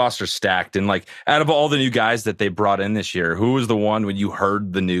 This roster's stacked. And like, out of all the new guys that they brought in this year, who was the one when you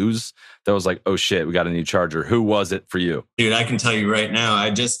heard the news that was like, oh shit, we got a new Charger? Who was it for you? Dude, I can tell you right now. I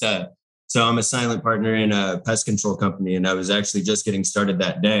just, so I'm a silent partner in a pest control company, and I was actually just getting started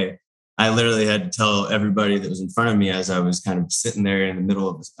that day. I literally had to tell everybody that was in front of me as I was kind of sitting there in the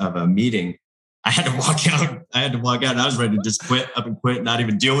middle of a meeting. I had to walk out. And I was ready to just quit, not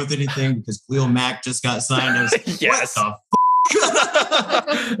even deal with anything because Khalil Mack just got signed. I was like, yes. What the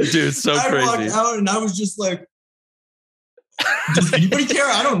Dude, so crazy. I walked out and I was just like, does anybody care?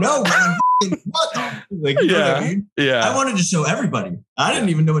 I don't know. What the? Like, you know what I mean? Yeah. I wanted to show everybody. I didn't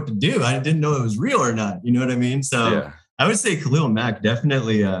even know what to do. I didn't know it was real or not. You know what I mean? So I would say Khalil Mack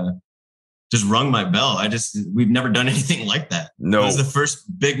definitely just rung my bell. We've never done anything like that. No. It was the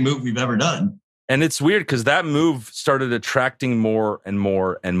first big move we've ever done. And it's weird because that move started attracting more and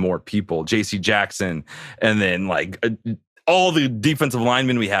more and more people. J.C. Jackson, and then like all the defensive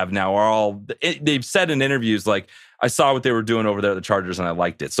linemen we have now are all, they've said in interviews, like, I saw what they were doing over there at the Chargers and I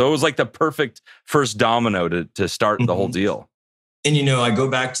liked it. So it was like the perfect first domino to start the whole deal. And, you know, I go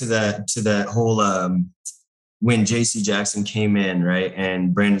back to that whole, when J.C. Jackson came in, right?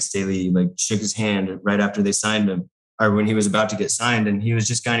 And Brandon Staley like shook his hand right after they signed him, or when he was about to get signed. And he was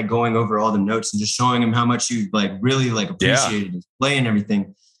just kind of going over all the notes and just showing him how much you like really like appreciated his play and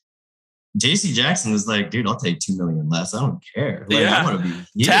everything. J.C. Jackson was like, dude, I'll take $2 million less. I don't care. Like, I want to be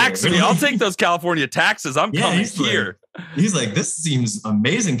here. Tax me. I'll take those California taxes. I'm coming here. He's like, this seems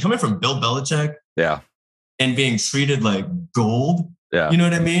amazing. Coming from Bill Belichick. Yeah. And being treated like gold. Yeah. You know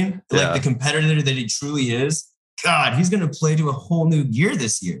what I mean? Like the competitor that he truly is. God, he's going to play to a whole new gear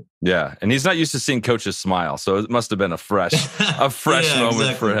this year. Yeah. And he's not used to seeing coaches smile. So it must have been a fresh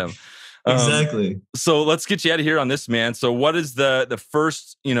moment for him. Exactly. So let's get you out of here on this, man. So what is the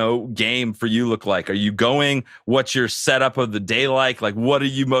first, game for you look like? Are you going? What's your setup of the day like? Like, what are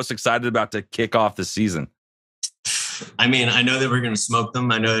you most excited about to kick off the season? I mean, I know that we're going to smoke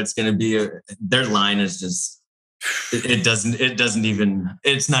them. I know it's going to be their line is just,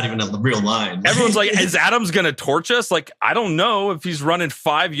 it's not even a real line. Everyone's like, is Adams going to torch us? Like, I don't know if he's running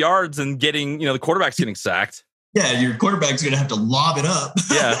 5 yards and getting, the quarterback's getting sacked. Yeah, your quarterback's going to have to lob it up.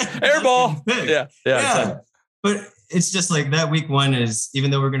 Yeah, air ball. Yeah. Exactly. But it's just like that week one is,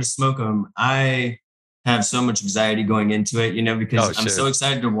 even though we're going to smoke them, I have so much anxiety going into it, because I'm so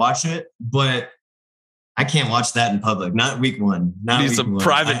excited to watch it, but I can't watch that in public. Not week one. I need some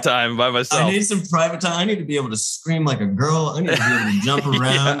private time by myself. I need some private time. I need to be able to scream like a girl. I need to be able to jump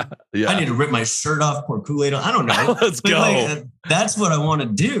around. Yeah. I need to rip my shirt off, pour Kool-Aid on. I don't know. Let's go. Like, that's what I want to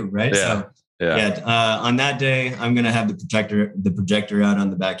do, right? Yeah. So, on that day, I'm going to have the projector out on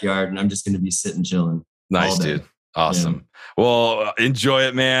the backyard, and I'm just going to be sitting chilling. Nice, dude. Awesome. Yeah. Well, enjoy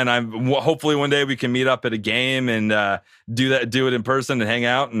it, man. Hopefully one day we can meet up at a game and do it in person and hang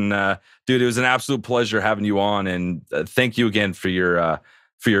out. And dude, it was an absolute pleasure having you on. And thank you again for your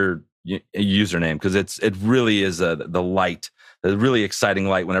username, because it really is the light, the really exciting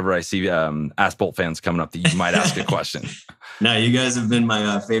light. Whenever I see Ask Bolt fans coming up, that you might ask a question. No, you guys have been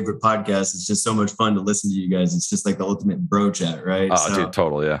my favorite podcast. It's just so much fun to listen to you guys. It's just like the ultimate bro chat, right? Oh, dude,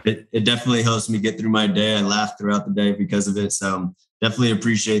 totally, yeah. It definitely helps me get through my day. I laugh throughout the day because of it. So definitely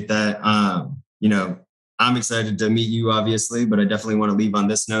appreciate that. I'm excited to meet you, obviously, but I definitely want to leave on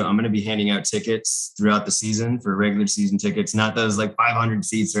this note. I'm going to be handing out tickets throughout the season for regular season tickets, not those like 500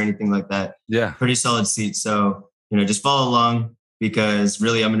 seats or anything like that. Yeah. Pretty solid seats. So, just follow along, because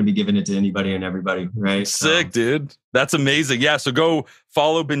really I'm going to be giving it to anybody and everybody, right? Sick, dude. That's amazing. Yeah, so go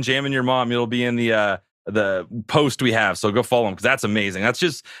follow Benjamin Your Mom. It'll be in the post we have. So go follow him, because that's amazing.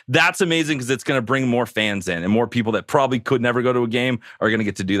 That's amazing, because it's going to bring more fans in, and more people that probably could never go to a game are going to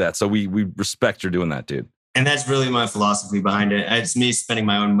get to do that. So we respect your doing that, dude. And that's really my philosophy behind it. It's me spending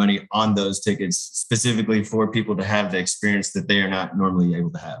my own money on those tickets specifically for people to have the experience that they are not normally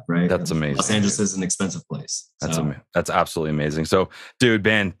able to have, right? That's amazing. Los Angeles is an expensive place. That's absolutely amazing. So, dude,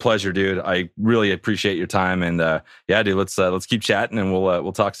 Ben, pleasure, dude. I really appreciate your time. And dude, let's keep chatting, and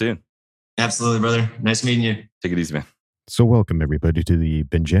we'll talk soon. Absolutely, brother. Nice meeting you. Take it easy, man. So welcome, everybody, to the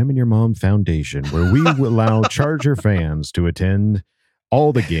Benjamin Your Mom Foundation, where we allow Charger fans to attend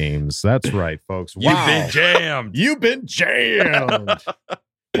All the games. That's right, folks. Wow. You've been jammed. You've been jammed.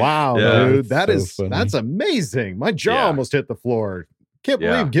 Wow, Yeah, dude. that's so funny. That's amazing. My jaw Yeah. almost hit the floor. Can't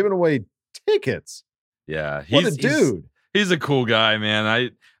believe Yeah. giving away tickets. Yeah, What a dude. He's a cool guy,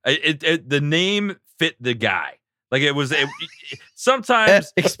 man. The name fit the guy. Like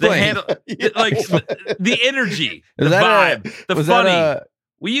sometimes explain. the energy, the Is that vibe, the was that funny.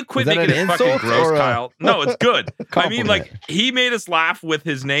 Will you quit was that making it an fucking insult gross, or a Kyle? No, it's good. I mean, compliment? like he made us laugh with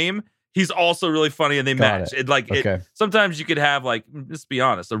his name. He's also really funny, and they Got match. it. It sometimes you could have like, let's be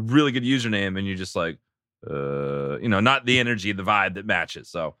honest, a really good username, and you're just like, not the energy, the vibe that matches.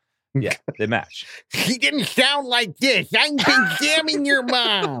 So yeah, they match. He didn't sound like this. I've been jamming your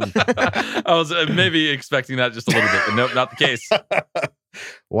mom. I was maybe expecting that just a little bit, but nope, not the case.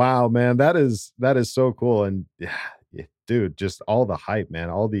 Wow, man. That is so cool. And yeah, dude, just all the hype, man,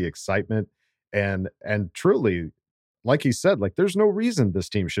 all the excitement. And truly, like he said, like there's no reason this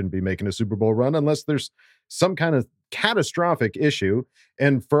team shouldn't be making a Super Bowl run unless there's some kind of catastrophic issue.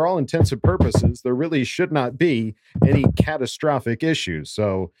 And for all intents and purposes, there really should not be any catastrophic issues.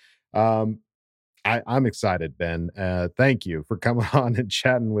 So I'm excited, Ben. Thank you for coming on and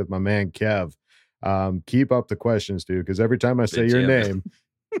chatting with my man, Kev. Keep up the questions, dude, because every time I say your name,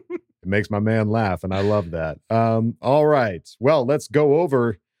 it makes my man laugh, and I love that. All right. Well, let's go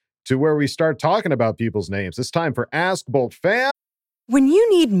over to where we start talking about people's names. It's time for Ask Bolt Fam. When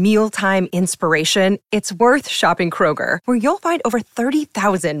you need mealtime inspiration, it's worth shopping Kroger, where you'll find over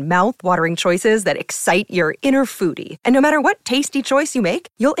 30,000 mouth-watering choices that excite your inner foodie. And no matter what tasty choice you make,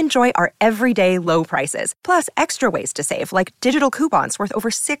 you'll enjoy our everyday low prices, plus extra ways to save, like digital coupons worth over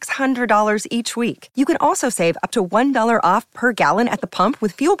 $600 each week. You can also save up to $1 off per gallon at the pump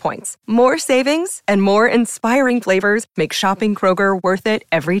with fuel points. More savings and more inspiring flavors make shopping Kroger worth it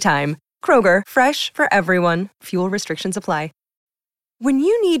every time. Kroger, fresh for everyone. Fuel restrictions apply. When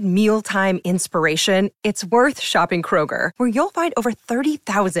you need mealtime inspiration, it's worth shopping Kroger, where you'll find over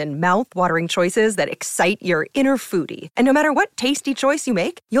 30,000 mouth-watering choices that excite your inner foodie. And no matter what tasty choice you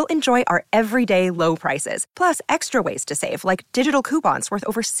make, you'll enjoy our everyday low prices, plus extra ways to save, like digital coupons worth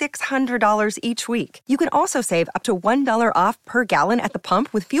over $600 each week. You can also save up to $1 off per gallon at the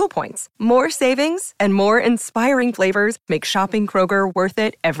pump with fuel points. More savings and more inspiring flavors make shopping Kroger worth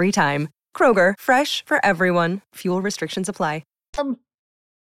it every time. Kroger, fresh for everyone. Fuel restrictions apply.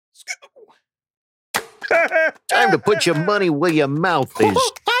 Time to put your money where your mouth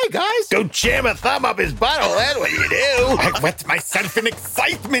is. Hi, guys. Don't jam a thumb up his butthole. That's what you do. I wet myself in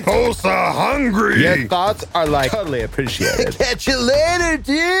excitement. Oh, so hungry. Your thoughts are like totally appreciated. Catch you later,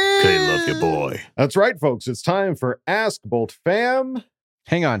 dude. Okay, love you, boy. That's right, folks. It's time for Ask Bolt Fam.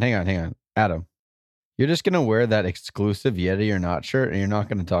 Hang on. Adam, you're just going to wear that exclusive Yeti or Not shirt and you're not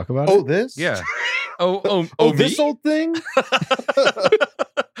going to talk about it? Oh, this? Yeah. This old thing?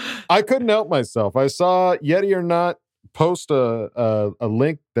 I couldn't help myself. I saw Yeti or Not post a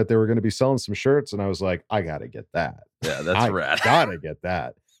link that they were going to be selling some shirts, and I was like, I gotta get that. Yeah, that's rad. Gotta get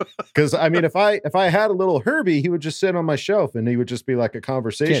that. Because I mean, if I had a little Herbie, he would just sit on my shelf and he would just be like a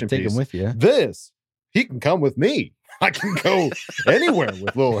conversation Can't take piece. him with you. This, he can come with me. I can go anywhere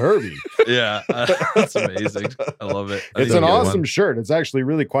with little Herbie. Yeah, that's amazing. I love it. It's an awesome shirt. It's actually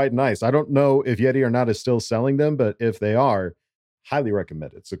really quite nice. I don't know if Yeti or Not is still selling them, but if they are, highly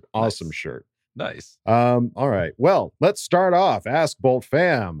recommend it. It's an awesome shirt. Nice. All right. Well, let's start off Ask Bolt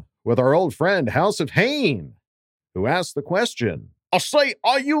Fam with our old friend House of Hain, who asked the question. I say,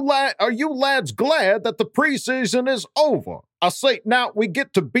 are you lads glad that the preseason is over? I say, now we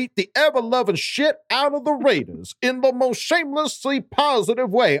get to beat the ever-loving shit out of the Raiders in the most shamelessly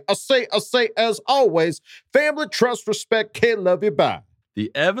positive way. I say, as always, family, trust, respect, care, love you, bye.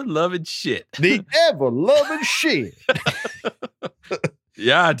 The ever-loving shit. The ever-loving shit.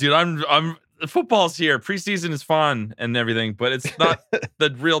 Yeah, dude, I'm football's here. Preseason is fun and everything, but it's not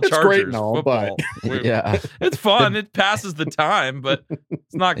the real It's Chargers great and all, football. Yeah. It's fun. It passes the time, but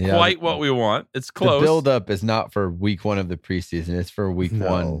it's not quite what we want. It's close. The build-up is not for week 1 of the preseason. It's for week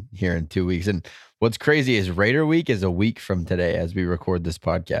 1 here in 2 weeks. And what's crazy is Raider Week is a week from today as we record this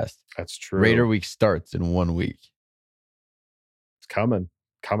podcast. That's true. Raider Week starts in 1 week. It's coming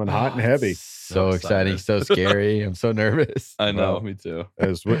hot and heavy. So exciting, so scary. I'm so nervous. I know, me too.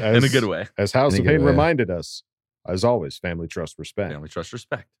 As in a good way. As House In a of good Hain way. reminded us, as always, family, trust, respect. Family, trust,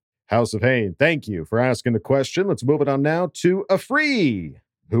 respect. House of Hain, thank you for asking the question. Let's move it on now to Afree,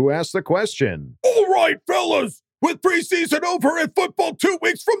 who asked the question. All right, fellas. With preseason over and football 2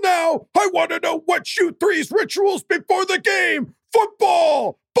 weeks from now, I want to know what you three's rituals before the game.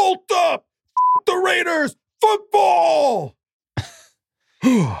 Football! Bolt up! The Raiders! Football!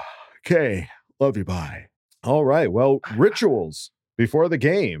 Okay, love you, bye. All right, well, rituals. before the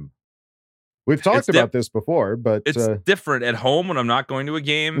game. We've talked about this before, but it's different at home when I'm not going to a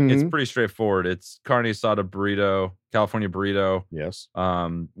game. It's pretty straightforward. It's carne asada burrito, California burrito. Yes.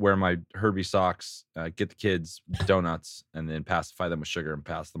 Wear my Herbie socks, get the kids donuts, and then pacify them with sugar and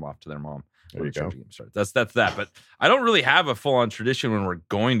pass them off to their mom. There you go. Game starts. That's that. But I don't really have a full on tradition when we're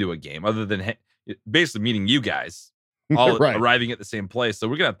going to a game, other than basically meeting you guys, all Right. arriving at the same place. So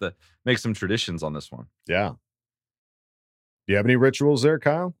we're gonna have to make some traditions on this one. Yeah. Do you have any rituals there,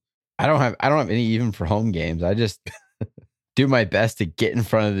 Kyle? I don't have any even for home games. I just do my best to get in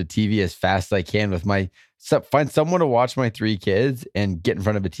front of the TV as fast as I can with find someone to watch my 3 kids and get in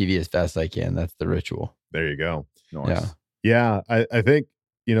front of a TV as fast as I can. That's the ritual. There you go. Nice. Yeah. I think,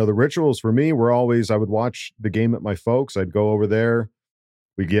 the rituals for me were always, I would watch the game at my folks. I'd go over there.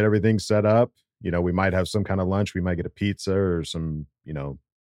 We get everything set up. We might have some kind of lunch. We might get a pizza or some,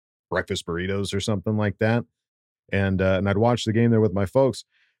 breakfast burritos or something like that. And I'd watch the game there with my folks.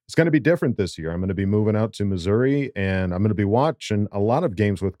 It's going to be different this year. I'm going to be moving out to Missouri, and I'm going to be watching a lot of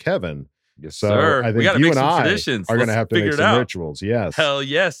games with Kevin. Yes, so sir. I think you and I traditions. are going to Let's have to make figure it some out. rituals. Yes. Hell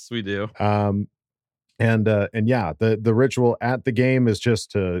yes, we do. And yeah, the ritual at the game is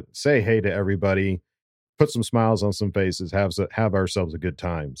just to say hey to everybody, put some smiles on some faces, have ourselves a good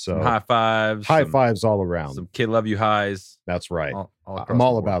time. So Some high fives all around. Some kid love you highs. That's right. Across I'm the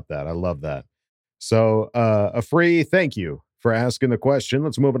all board. about that. I love that. So a free thank you for asking the question.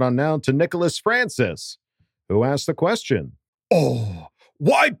 Let's move it on now to Nicholas Francis, who asked the question. Oh,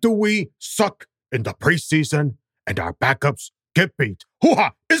 why do we suck in the preseason and our backups get beat?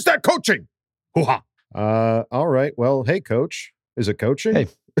 Hoo-ha! Is that coaching? Hoo-ha! All right. Well, hey, coach. Is it coaching? Hey.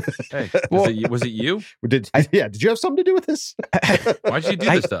 Hey, Well- was it you? Did you have something to do with this? Why'd you do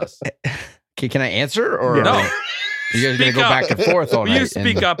this to us? Okay, can I answer or Yeah. No. you guys gonna Speak go up. back and forth all Will night? you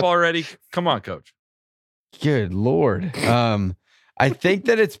speak up already? Come on, coach. Good Lord. I think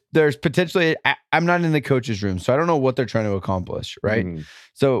that there's potentially, I'm not in the coach's room, so I don't know what they're trying to accomplish, right?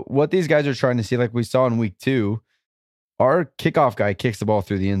 So what these guys are trying to see, like we saw in week 2, our kickoff guy kicks the ball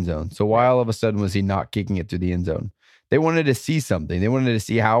through the end zone. So why all of a sudden was he not kicking it through the end zone? They wanted to see something. They wanted to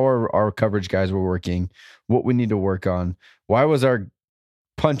see how our coverage guys were working, what we need to work on. Why was our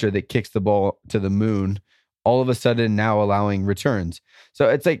puncher that kicks the ball to the moon all of a sudden now allowing returns? So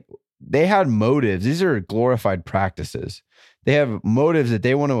it's like they had motives. These are glorified practices. They have motives that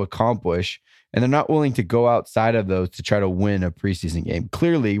they want to accomplish, and they're not willing to go outside of those to try to win a preseason game.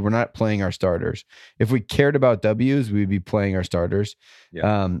 Clearly, we're not playing our starters. If we cared about W's, we would be playing our starters.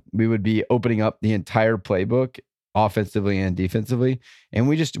 Yeah. We would be opening up the entire playbook offensively and defensively. And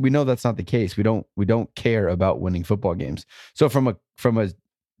we know that's not the case. We don't care about winning football games. So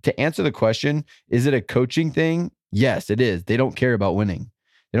to answer the question, is it a coaching thing? Yes, it is. They don't care about winning.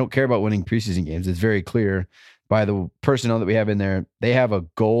 They don't care about winning preseason games. It's very clear by the personnel that we have in there. They have a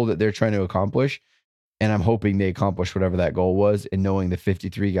goal that they're trying to accomplish. And I'm hoping they accomplish whatever that goal was, and knowing the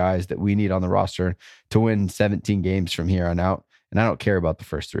 53 guys that we need on the roster to win 17 games from here on out. And I don't care about the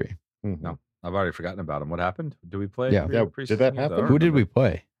first 3. No, I've already forgotten about him. What happened? Did we play? Yeah. Yeah, preseason did that games? I happen? don't Who did we remember.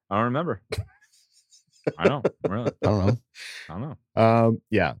 play? I don't remember. I don't really. I don't know. I don't know.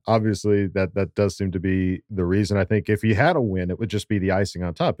 Yeah, obviously that does seem to be the reason. I think if you had a win, it would just be the icing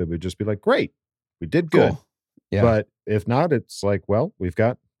on top. It would just be like, great, we did good. Cool. Yeah. But if not, it's like, well, we've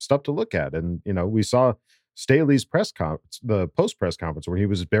got stuff to look at. And, we saw Staley's press conference, the post press conference, where he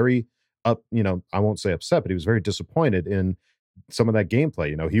was very I won't say upset, but he was very disappointed in some of that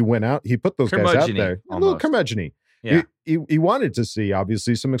gameplay. He went out, he put those guys out Curmudgeon-y, there, a little almost. curmudgeon-y. Yeah. He wanted to see,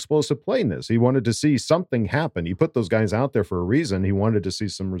 obviously, some explosive play in this. He wanted to see something happen. He put those guys out there for a reason. He wanted to see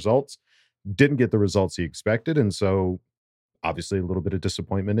some results. Didn't get the results he expected. And so, obviously, a little bit of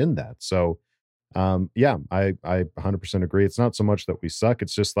disappointment in that. So, yeah, I 100% agree. It's not so much that we suck.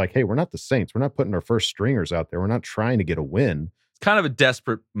 It's just like, hey, we're not the Saints. We're not putting our first stringers out there. We're not trying to get a win. It's kind of a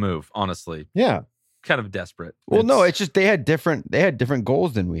desperate move, honestly. Yeah. Kind of desperate. Well, no, it's just they had different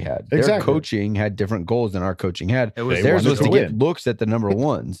goals than we had. Their Exactly. coaching had different goals than our coaching had. It was Theirs wanted was to to get win. looks at the number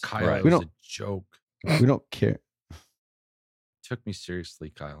ones. Kyle, Right. it We was don't- a joke. We don't care. Took me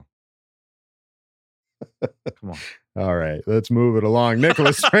seriously, Kyle. Come on. All right, let's move it along.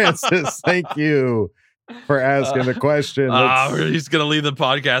 Nicholas Francis, thank you for asking the question. He's going to leave the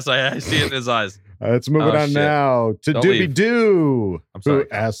podcast. I see it in his eyes. Let's move it on shit. now to Don't Doobie leave. Doo, I'm who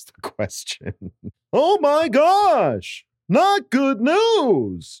sorry. asked the question. Oh my gosh, not good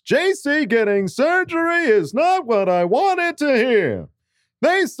news. JC getting surgery is not what I wanted to hear.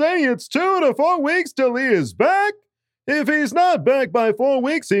 They say it's 2 to 4 weeks till he is back. If he's not back by 4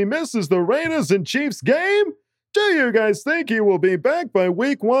 weeks, he misses the Raiders and Chiefs game. Do you guys think he will be back by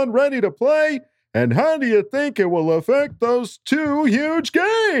week 1 ready to play? And how do you think it will affect those 2 huge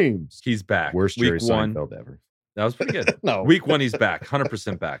games? He's back. Worst Jerry Week 1. Seinfeld ever. That was pretty good. No. Week 1, he's back.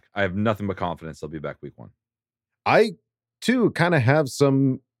 100% back. I have nothing but confidence he'll be back week 1. I, too, kind of have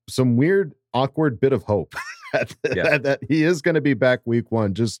some weird, awkward bit of hope that he is going to be back week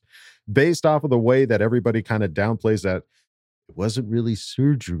 1, just based off of the way that everybody kind of downplays that it wasn't really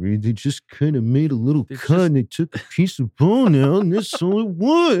surgery. They just kind of made a little cut and they took a piece of bone out and that's all it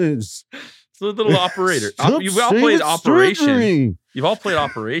was. It's a little operator. You've all played Operation. Surgery. You've all played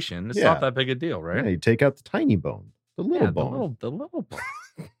Operation. It's not that big a deal, right? Yeah, you take out the tiny bone, the little bone. The little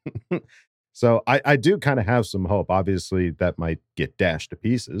bone. So I do kind of have some hope. Obviously, that might get dashed to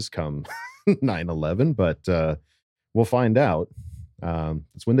pieces come 9/11, but we'll find out.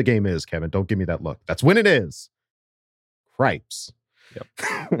 That's when the game is, Kevin. Don't give me that look. That's when it is. Cripes.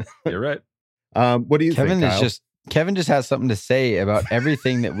 Yep. You're right. What do you think, Kyle? Kevin just has something to say about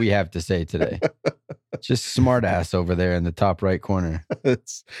everything that we have to say today. Just smart ass over there in the top right corner.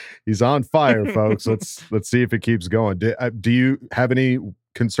 He's on fire, folks. Let's see if it keeps going. Do you have any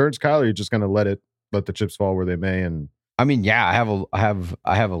concerns, Kyle, or are you just going to let the chips fall where they may? And I mean, yeah, I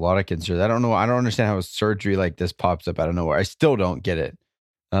have a lot of concerns. I don't know. I don't understand how a surgery like this pops up out of nowhere. I still don't get it.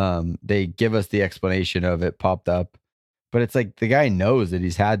 They give us the explanation of it popped up, but it's like the guy knows that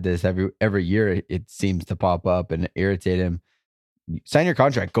he's had this every year. It seems to pop up and irritate him. Sign your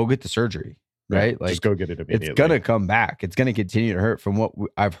contract. Go get the surgery. Right? Like, just go get it immediately. It's going to come back. It's going to continue to hurt. From what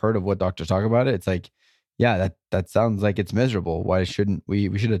I've heard of what doctors talk about it, it's like, yeah, that sounds like it's miserable. Why shouldn't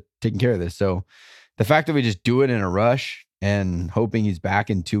we should have taken care of this? So the fact that we just do it in a rush and hoping he's back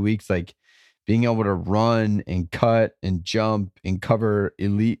in 2 weeks, like being able to run and cut and jump and cover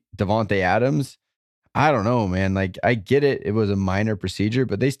elite Devontae Adams, I don't know, man. Like, I get it. It was a minor procedure,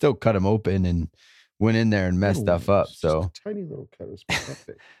 but they still cut him open and went in there and messed stuff up. So tiny little cut is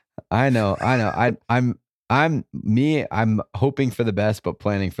perfect. I know. I'm hoping for the best, but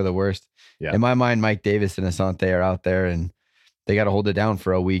planning for the worst. Yeah. In my mind, Mike Davis and Asante are out there and they got to hold it down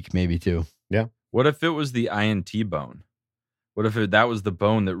for a week, maybe 2. Yeah. What if it was the INT bone? What if that was the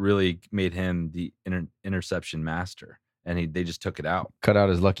bone that really made him the interception master and they just took it out? Cut out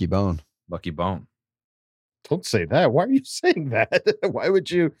his lucky bone. Lucky bone. Don't say that. Why are you saying that? Why would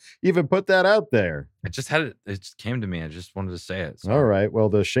you even put that out there? I just had it. It just came to me. I just wanted to say it. All right. Well,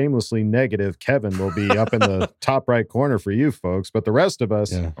 the shamelessly negative Kevin will be up in the top right corner for you folks, but the rest of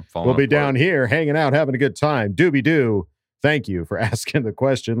us will be down here hanging out, having a good time. Doobie-doo. Thank you for asking the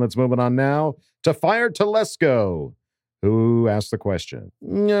question. Let's move it on now to Fire Telesco, who asked the question.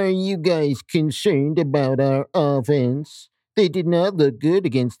 Are you guys concerned about our offense? They did not look good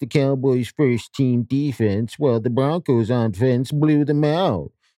against the Cowboys' first-team defense, while the Broncos' offense blew them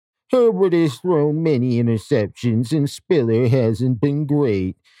out. Herbert has thrown many interceptions, and Spiller hasn't been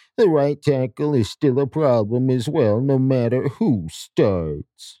great. The right tackle is still a problem as well, no matter who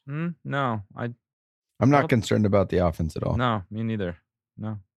starts. No, I'm not concerned about the offense at all. No, me neither.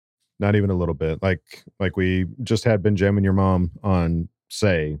 No. Not even a little bit. Like we just had Benjamin, your mom, on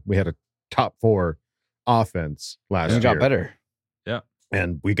say we had a top 4 offense last year. We got better. Yeah.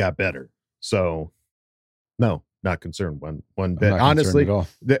 And we got better. So no, not concerned one bit. Honestly,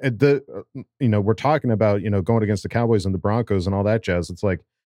 we're talking about, going against the Cowboys and the Broncos and all that jazz. It's like,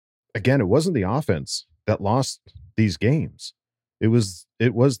 again, it wasn't the offense that lost these games. It was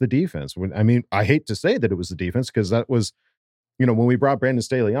the defense. I hate to say that it was the defense because that was, when we brought Brandon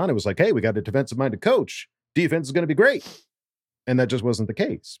Staley on, it was like, hey, we got a defensive-minded coach. Defense is going to be great. And that just wasn't the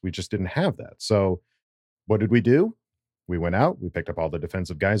case. We just didn't have that. So what did we do? We went out, we picked up all the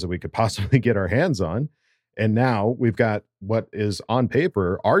defensive guys that we could possibly get our hands on. And now we've got what is on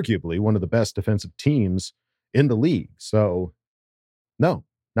paper, arguably one of the best defensive teams in the league. So no,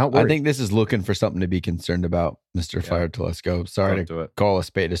 not worried. I think this is looking for something to be concerned about, Mr. Fire Telescope. Sorry to call a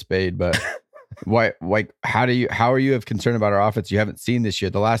spade, but how are you of concern about our offense? You haven't seen this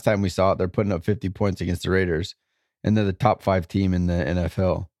year. The last time we saw it, they're putting up 50 points against the Raiders, and they're the top 5 team in the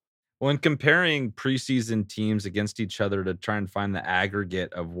NFL. Well, in comparing preseason teams against each other to try and find the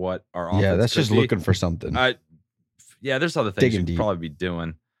aggregate of what our offense that's just looking for something. There's other things you could probably be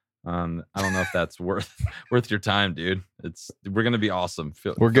doing. I don't know if that's worth your time, dude. We're gonna be awesome.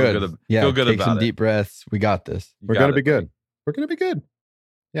 We're good. Feel good take about some it. Deep breaths. We got this. We're gonna be good. We're gonna be good.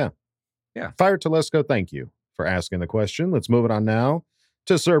 Yeah. Fire Telesco, thank you for asking the question. Let's move it on now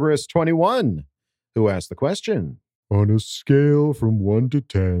to Cerberus 21, who asked the question. On a scale from 1 to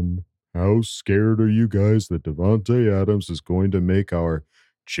 10, how scared are you guys that Devontae Adams is going to make our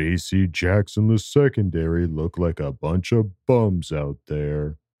J.C. Jackson the secondary look like a bunch of bums out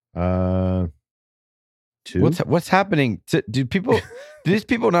there? 2. What's happening? Do these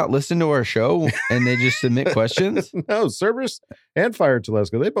people not listen to our show and they just submit questions? No, Cerberus and Fire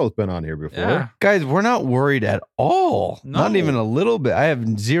Telesco, they've both been on here before. Yeah. Guys, we're not worried at all. No. Not even a little bit. I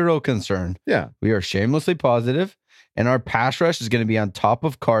have zero concern. Yeah. We are shamelessly positive, and our pass rush is going to be on top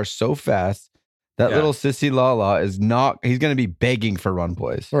of Carr so fast that little sissy Lala is not, he's going to be begging for run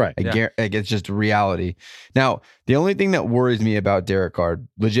plays. Right. It's just reality. Now, the only thing that worries me about Derek Carr,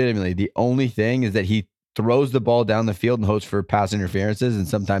 legitimately, the only thing is that he throws the ball down the field and hopes for pass interferences, and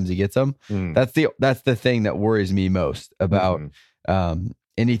sometimes he gets them. That's the thing that worries me most about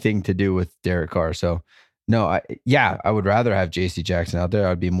anything to do with Derek Carr. So, no, I would rather have J.C. Jackson out there.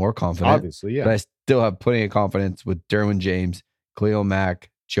 I'd be more confident. Obviously, yeah. But I still have plenty of confidence with Derwin James, Khalil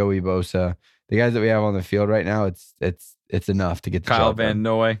Mack, Joey Bosa. The guys that we have on the field right now, it's enough to get the Kyle job done. Van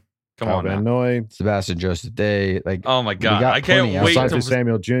Noy. Come Van on. Noy. Sebastian Joseph Day. Like, Oh my God. I can't wait Asante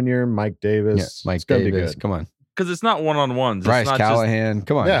Samuel Jr., Mike Davis. Mike It's gonna be Davis. good. Come on. Because it's not one-on-ones. Bryce it's not Callahan.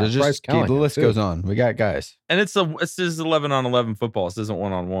 Come on. Yeah, There's Bryce Callahan, the list too. goes on. We got guys. And it's just 11-on-11 football. This isn't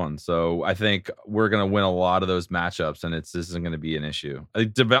one-on-one. So I think we're going to win a lot of those matchups, and this isn't going to be an issue. I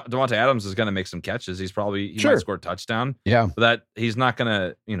think Devontae Adams is going to make some catches. He might score a touchdown. Yeah. But that he's not going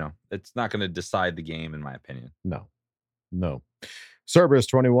to, it's not going to decide the game, in my opinion. No. Cerberus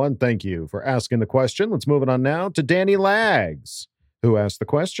 21, thank you for asking the question. Let's move it on now to Danny Lags, who asked the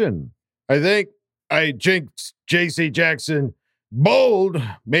question. I think I jinxed J.C. Jackson. Bold,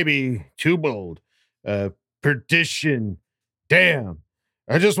 maybe too bold. Perdition. Damn.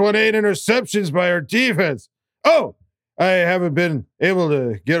 I just won 8 interceptions by our defense. Oh, I haven't been able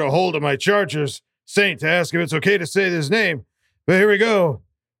to get a hold of my Chargers Saint to ask if it's okay to say this name. But here we go.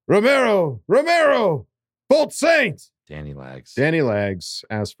 Romero, Bolt Saint. Danny Lags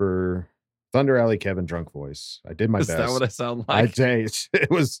asked for Thunder Alley Kevin drunk voice. I did my Is best. that what I sound like? It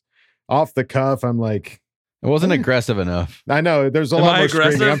was off the cuff. I'm like, it wasn't aggressive enough. I know there's a Am lot I more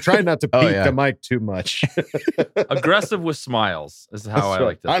aggressive? screaming. I'm trying not to Oh, beat yeah. the mic too much. Aggressive with smiles is how I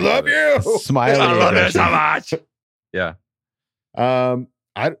like to I think love of it. you. Smiley. I love you aggression. so much. Yeah.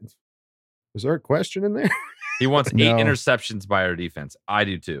 Was there a question in there? He wants 8 No. interceptions by our defense. I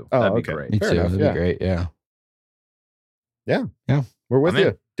do too. Oh, That'd be okay. great. Me Fair too. enough, That'd yeah. be great. Yeah. We're with I'm in.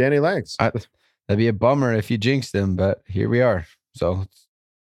 you, Danny Lags. That'd be a bummer if you jinxed him, but here we are. So let's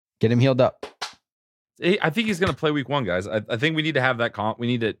get him healed up. I think he's going to play week 1, guys. I think we need to have that comp. We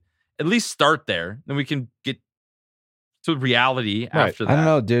need to at least start there. Then we can get to reality Right. after that. I don't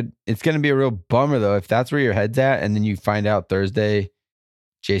know, dude. It's going to be a real bummer, though, if that's where your head's at and then you find out Thursday,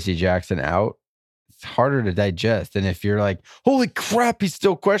 J.C. Jackson out. It's harder to digest. And if you're like, holy crap, he's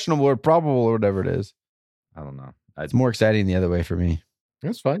still questionable or probable or whatever it is, I don't know. it's more exciting the other way for me.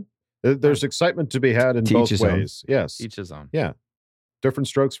 That's fine. There's excitement to be had in To each both his own. ways. Yes. Each his own. Yeah. Different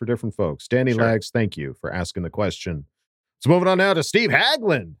strokes for different folks. Danny Sure. Lags, thank you for asking the question. So moving on now to Steve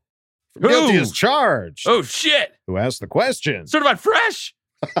Haglund. Who? Guilty as charged. Oh, shit. Who asked the question? Certified fresh.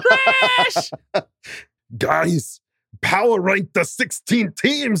 Fresh. Guys, power rank the 16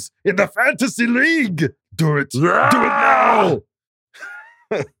 teams in the fantasy league. Do it. Do it now.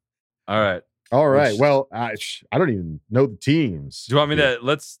 All right. All right. Well, I don't even know the teams. Do you want me to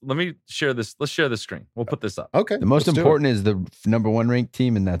let me share this? Let's share the screen. We'll put this up. Okay. The most let's do it. important is the number 1 ranked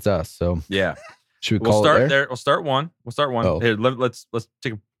team, and that's us. So Yeah. should we We'll call start it there? We'll start one. Oh. Here, let's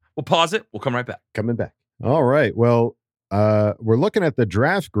take we'll pause it. We'll come right back. Coming back. All right. Well, we're looking at the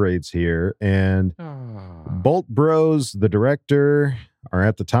draft grades here, and Bolt Bros, the director, are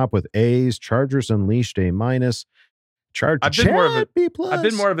at the top with A's. Chargers Unleashed A-. I've been more of a B+. I've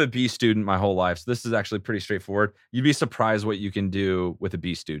been more of a B student my whole life, so this is actually pretty straightforward. You'd be surprised what you can do with a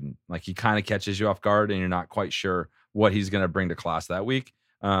B student. Like he kind of catches you off guard, and you're not quite sure what he's going to bring to class that week.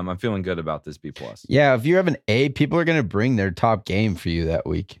 I'm feeling good about this B+. Yeah, if you have an A, people are going to bring their top game for you that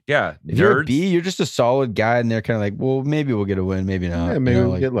week. Yeah, If you're a nerds. B, you're just a solid guy, and they're kind of like, well, maybe we'll get a win, maybe not. Yeah, maybe You know,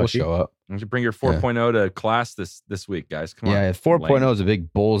 we'll get we'll lucky. show up. You should bring your 4.0 to class this week, guys. Come on. Yeah, 4.0 Lame. is a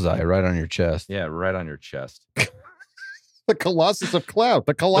big bullseye right on your chest. Yeah, right on your chest. The Colossus of Clout.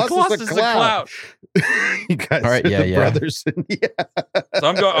 The Colossus, of Clout. You guys All right, are yeah, the yeah. brothers. So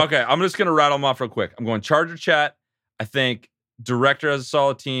I'm going. Okay, I'm just gonna rattle them off real quick. I'm going Charger Chat. I think Director has a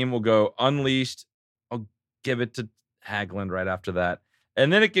solid team. We'll go Unleashed. I'll give it to Haglund right after that,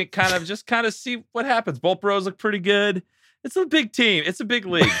 and then it can kind of see what happens. Bolt Bros look pretty good. It's a big team. It's a big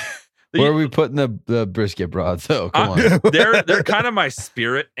league. Where are we putting the brisket broad? So come on. They're kind of my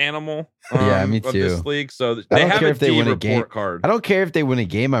spirit animal. Yeah, me Of too. this league, so I they don't have care a if they D win a report game. card I don't care if they win a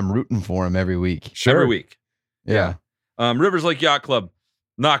game. I'm rooting for them every week. every week. Yeah. Rivers Lake Yacht Club,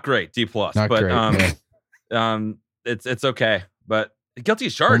 not great, D+. Not but great. it's okay. But guilty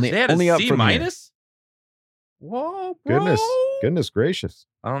as charged. Only- They had a only up C from here. minus. Whoa, bro. Goodness gracious.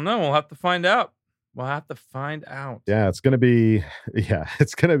 I don't know. We'll have to find out. Yeah, it's going to be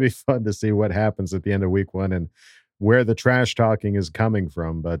fun to see what happens at the end of week 1 and where the trash talking is coming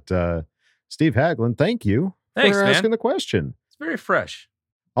from. But Steve Haglund, thank you for asking the question. It's very fresh.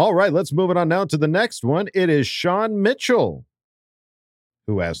 All right, let's move it on now to the next one. It is Sean Mitchell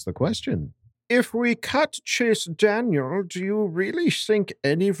who asked the question. If we cut Chase Daniel, do you really think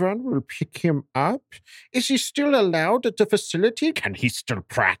anyone will pick him up? Is he still allowed at the facility? Can he still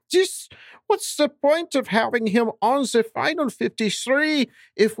practice? What's the point of having him on the final 53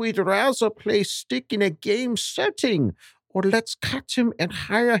 if we'd rather play stick in a game setting? Or let's cut him and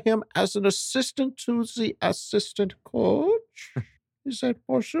hire him as an assistant to the assistant coach? Is that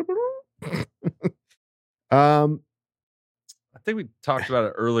possible? I think we talked about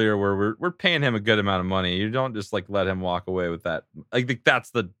it earlier where we're paying him a good amount of money. You don't just like let him walk away with that. I think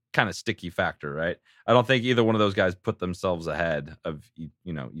that's the kind of sticky factor, right? I don't think either one of those guys put themselves ahead of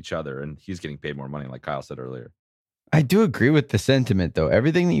each other, and he's getting paid more money, like Kyle said earlier. I do agree with the sentiment, though.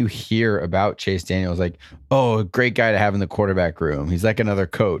 Everything that you hear about Chase Daniel is like, oh, a great guy to have in the quarterback room. He's like another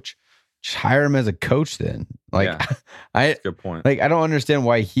coach. Just hire him as a coach then. Like, yeah, that's a good point. Like, I don't understand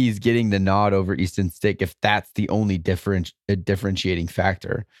why he's getting the nod over Easton Stick if that's the only differentiating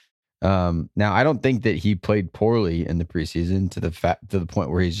factor. Now, I don't think that he played poorly in the preseason to the point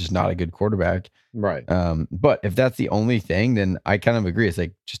where he's just not a good quarterback. Right. But if that's the only thing, then I kind of agree. It's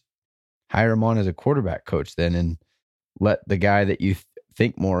like, just hire him on as a quarterback coach then and let the guy that you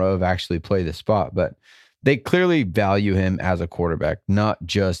think more of actually play the spot. But they clearly value him as a quarterback, not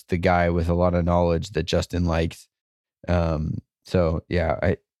just the guy with a lot of knowledge that Justin likes. So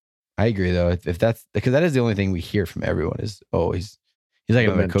yeah, I agree though. If that's because that is the only thing we hear from everyone is, oh, he's like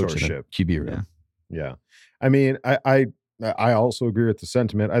another coach in a QB room. Yeah. I mean, I also agree with the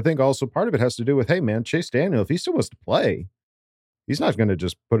sentiment. I think also part of it has to do with, hey man, Chase Daniel, if he still wants to play, he's not going to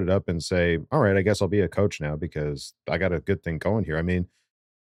just put it up and say, all right, I guess I'll be a coach now because I got a good thing going here. I mean,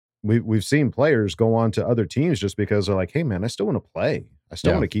 we've seen players go on to other teams just because they're like, hey man, I still want to play. I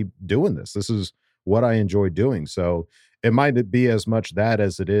still want to keep doing this. This is what I enjoy doing. So it might be as much that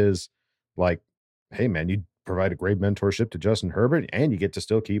as it is like, hey man, you provide a great mentorship to Justin Herbert and you get to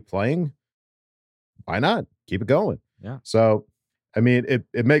still keep playing. Why not? Keep it going. Yeah. So, I mean,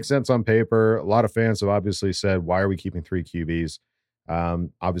 it makes sense on paper. A lot of fans have obviously said, why are we keeping 3 QBs?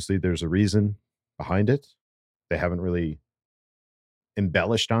 Obviously there's a reason behind it. They haven't really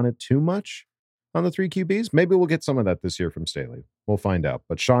embellished on it too much on the 3 QBs. Maybe we'll get some of that this year from Staley. We'll find out.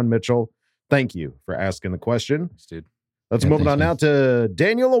 But Sean Mitchell, thank you for asking the question. Thanks, dude. Let's move on now to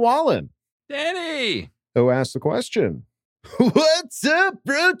Daniel Llewellyn. Danny! Who asked the question? What's up,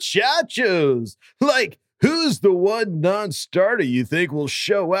 brochachos? Like, who's the one non-starter you think will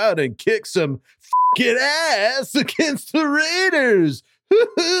show out and kick some fucking ass against the Raiders?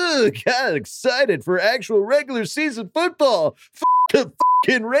 Got excited for actual regular season football. The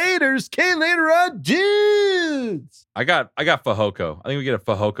fucking Raiders can't later on, dudes. I got Fehoko. I think we get a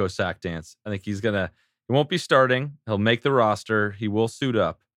Fehoko sack dance. I think he won't be starting. He'll make the roster. He will suit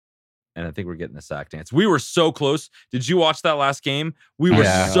up. And I think we're getting the sack dance. We were so close. Did you watch that last game? We were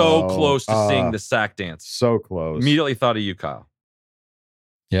so close to seeing the sack dance. So close. Immediately thought of you, Kyle.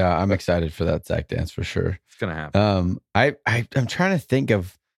 Yeah, I'm excited for that sack dance for sure. It's gonna happen. I'm trying to think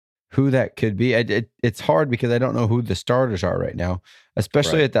of who that could be. It's hard because I don't know who the starters are right now,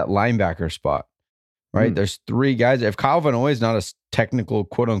 especially at that linebacker spot. Right, there's 3 guys. If Kyle Van Noy is not a technical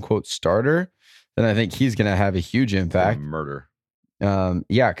quote unquote starter, then I think he's gonna have a huge impact. Murder.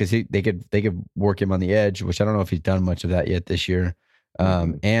 Yeah, because they could work him on the edge, which I don't know if he's done much of that yet this year,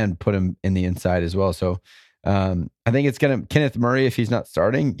 and put him in the inside as well. So I think it's Kenneth Murray, if he's not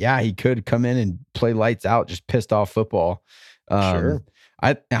starting, he could come in and play lights out, just pissed off football. Sure.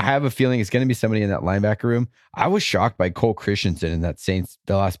 I have a feeling it's going to be somebody in that linebacker room. I was shocked by Cole Christensen in that Saints,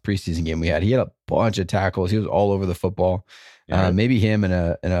 the last preseason game we had. He had a bunch of tackles. He was all over the football. Yeah. Maybe him in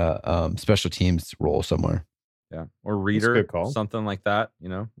a special teams role somewhere. Yeah. Or Reader, something like that.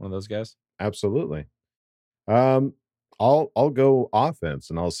 One of those guys. Absolutely. I'll go offense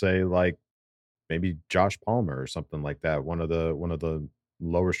and I'll say like maybe Josh Palmer or something like that. One of the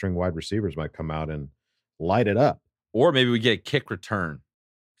lower string wide receivers might come out and light it up. Or maybe we get a kick return.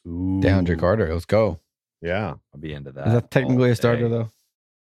 Ooh. DeAndre Carter, let's go. Yeah. I'll be into that. Is that technically a starter though?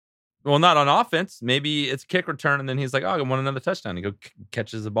 Well, not on offense. Maybe it's a kick return and then he's like, oh, I want another touchdown. He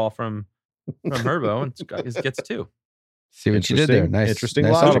catches the ball from Herbo and gets 2. See what you did there. Nice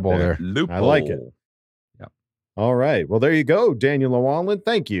audible there. I like it. Yeah. All right. Well, there you go, Daniel Llewellyn.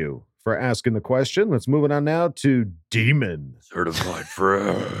 Thank you for asking the question. Let's move it on now to Demon Certified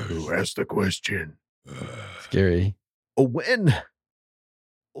Fresh, who asked the question. Scary. A win,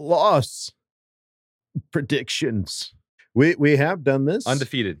 loss, predictions. We have done this.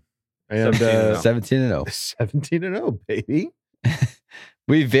 Undefeated. And 17-0. 17-0, baby.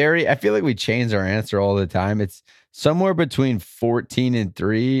 I feel like we change our answer all the time. It's somewhere between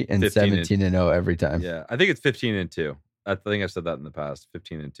 14-3 and 17-0 every time. Yeah, I think it's 15-2. I think I've said that in the past.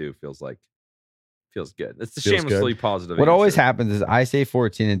 15-2 feels good. It's a shamelessly positive. What answer. always happens is I say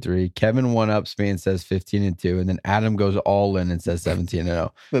 14-3. Kevin one-ups me and says 15-2, and then Adam goes all in and says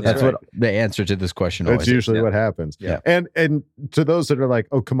 17-0. That's right. what the answer to this question always That's is. usually what happens. Yeah. And to those that are like,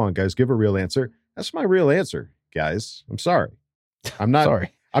 oh, come on, guys, give a real answer. That's my real answer, guys. I'm sorry. I'm not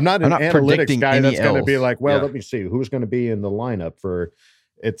sorry. I'm not an analytics predicting guy any that's going to be L's. like, well, let me see who's going to be in the lineup for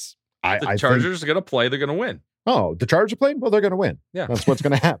it's. The Chargers are going to play. They're going to win. Oh, the Chargers are playing? Well, they're going to win. Yeah. That's what's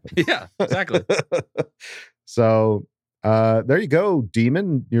going to happen. Yeah, exactly. So there you go,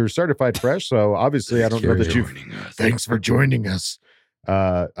 Demon. You're certified fresh. So obviously, I don't know that you've. Thanks for joining us.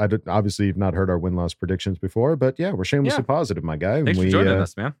 Obviously, you've not heard our win-loss predictions before, but yeah, we're shamelessly positive, my guy. Thanks for joining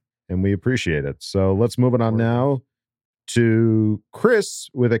us, man. And we appreciate it. So let's move it on now to Chris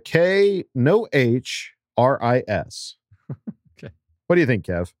with a K, no H, R-I-S. Okay. What do you think,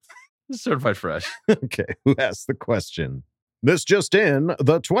 Kev? Certified fresh. Okay. Who asked the question? This just in,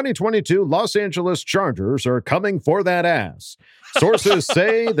 the 2022 Los Angeles Chargers are coming for that ass. Sources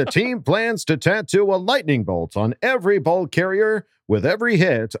say the team plans to tattoo a lightning bolt on every ball carrier with every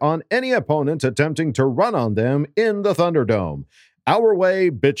hit on any opponent attempting to run on them in the Thunderdome. Our way,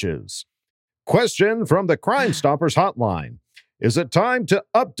 bitches. Question from the Crime Stoppers hotline. Is it time to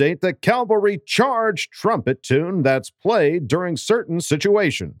update the Cavalry Charge trumpet tune that's played during certain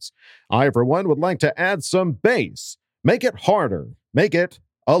situations? I, for one, would like to add some bass. Make it harder. Make it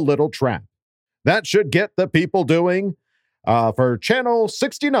a little trap. That should get the people doing. For Channel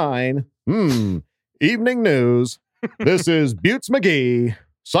 69, Evening News, this is Buttes McGee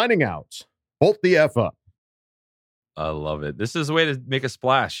signing out. Bolt the F up. I love it. This is a way to make a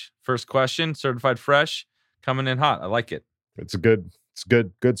splash. First question, certified fresh, coming in hot. I like it. It's good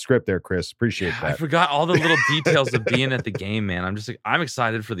script there, Chris. Appreciate that. I forgot all the little details of being at the game, man. I'm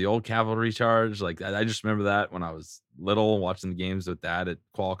excited for the old Cavalry Charge. Like I just remember that when I was little, watching the games with Dad at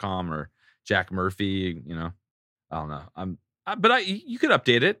Qualcomm or Jack Murphy. You know, I don't know. You could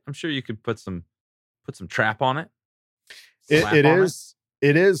update it. I'm sure you could put some trap on it. It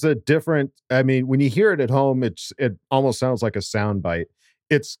is a different. I mean, when you hear it at home, it almost sounds like a sound bite.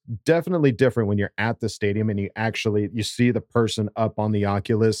 It's definitely different when you're at the stadium and you see the person up on the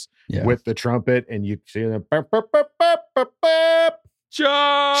Oculus with the trumpet and you see them.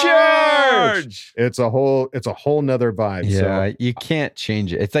 Charge! It's a whole nother vibe. Yeah, so. You can't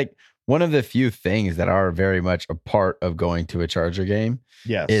change it. It's like one of the few things that are very much a part of going to a Charger game.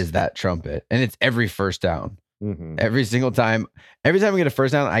 Yes. Is that trumpet. And it's every first down. Mm-hmm. Every single time. Every time we get a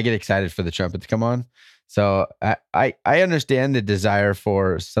first down, I get excited for the trumpet to come on. So I understand the desire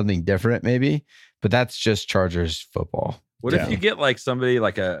for something different, maybe, but that's just Chargers football. What if you get like somebody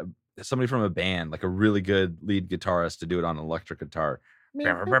from a band, like a really good lead guitarist to do it on an electric guitar?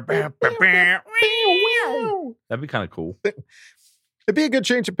 That'd be kind of cool. It'd be a good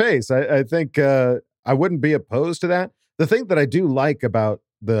change of pace. I think I wouldn't be opposed to that. The thing that I do like about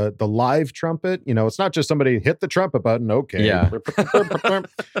the live trumpet, it's not just somebody hit the trumpet button, okay. Yeah.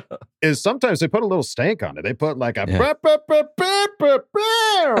 Is sometimes they put a little stank on it. They put like a like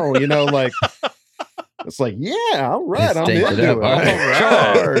it's like, yeah, all right, I'm into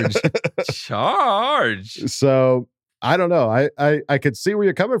it. Charge. So I don't know. I could see where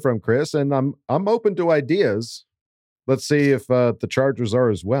you're coming from, Chris, and I'm open to ideas. Let's see if the Chargers are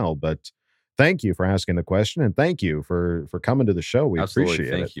as well, but thank you for asking the question, and thank you for coming to the show. We appreciate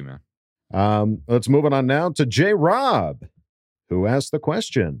it. Thank you, man. Let's move on now to J. Rob, who asked the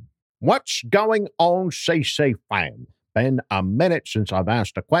question. What's going on, CC fam? Been a minute since I've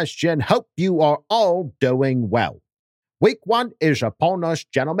asked a question. Hope you are all doing well. Week 1 is upon us,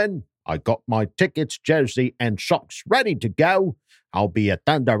 gentlemen. I got my tickets, jersey, and socks ready to go. I'll be at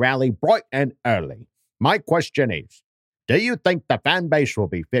Thunder Rally bright and early. My question is, do you think the fan base will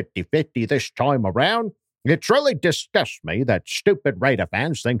be 50-50 this time around? It really disgusts me that stupid Raider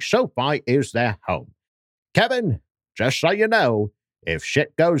fans think SoFi is their home. Kevin, just so you know, if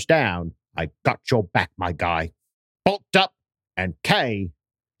shit goes down, I got your back, my guy. Bolt up, and K,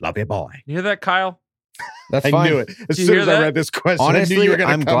 love you, boy. You hear that, Kyle? That's I fine. knew it. As soon as I read this question, honestly, I knew you were going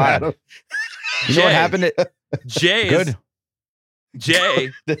I'm to come glad. at him. You know what happened? Jay. Good.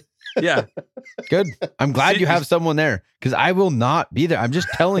 Jay. Yeah. Good. I'm glad you have someone there because I will not be there. I'm just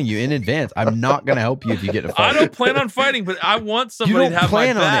telling you in advance. I'm not going to help you if you get in a fight. I don't plan on fighting, but I want somebody to have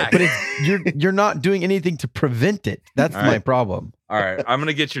my back. But you're not doing anything to prevent it. That's my problem. All right. I'm going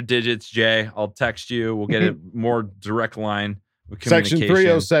to get your digits, Jay. I'll text you. We'll get a more direct line. Section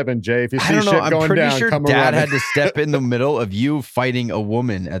 307, Jay. If you see I don't know. shit I'm going pretty down, sure come Dad around. had to step in the middle of you fighting a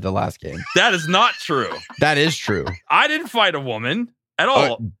woman at the last game. That is not true. That is true. I didn't fight a woman at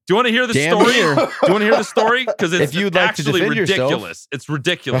all. Do you want to hear the damn story? near. Do you want to hear the story? Because it's If you'd like to actually defend yourself. ridiculous. It's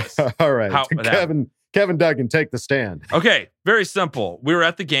ridiculous. All right. How it Kevin Duggan, take the stand. Okay, very simple. We were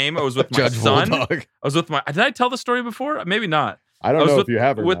at the game. I was with my Judge son. Bulldog. I was with my. Did I tell the story before? Maybe not. I don't know if you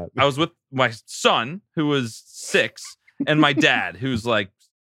have or with, not. I was with my son, who was 6, and my dad, who's like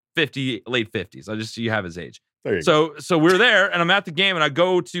 50, late 50s. You have his age. There you So we're there, and I'm at the game, and I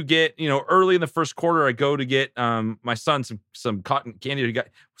go to get, early in the first quarter, I go to get my son some cotton candy. He got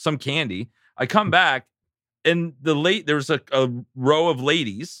some candy. I come back, and there was a row of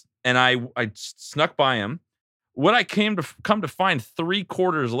ladies, and I snuck by him. What I come to find 3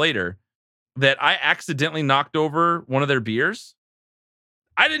 quarters later, that I accidentally knocked over one of their beers.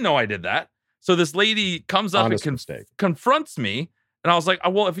 I didn't know I did that. So this lady comes up Honest and mistake. confronts me, and I was like, oh,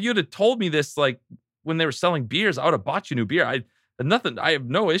 well, if you'd have told me this, like when they were selling beers, I would have bought you new beer. I have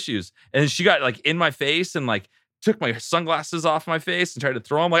no issues. And she got like in my face and like took my sunglasses off my face and tried to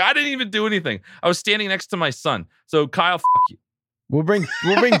throw them. Like I didn't even do anything. I was standing next to my son. So Kyle, fuck you. We'll bring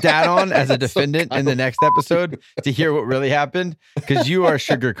Dad on as a defendant in the next episode to hear what really happened because you are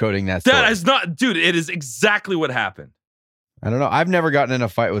sugarcoating that story. That is not, dude. It is exactly what happened. I don't know. I've never gotten in a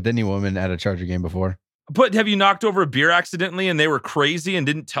fight with any woman at a Charger game before. But have you knocked over a beer accidentally and they were crazy and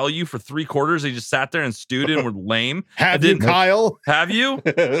didn't tell you for 3 quarters? They just sat there and stewed and were lame. Have you, Kyle? Have you?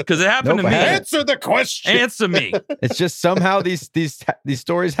 Because it happened to me. Answer the question. Answer me. It's just somehow these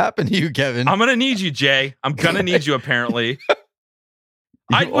stories happen to you, Kevin. I'm gonna need you, Jay. I'm gonna need you. Apparently,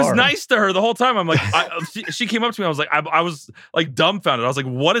 I was nice to her the whole time. I'm like, she came up to me. I was like dumbfounded. I was like,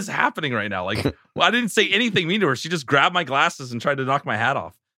 what is happening right now? Like, I didn't say anything mean to her. She just grabbed my glasses and tried to knock my hat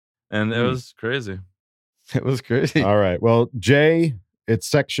off, and it was crazy. It was crazy. All right. Well, Jay, it's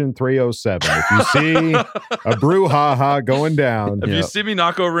section 307. If you see a brouhaha going down, If you see me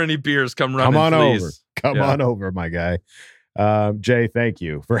knock over any beers, come running. come on please. over. Come on over, my guy. Jay, thank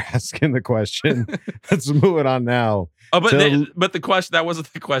you for asking the question. Let's move it on now. Oh, but the question, that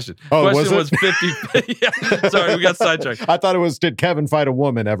wasn't the question. The Oh, question was was 50. Yeah, sorry, we got sidetracked. I thought it was, did Kevin fight a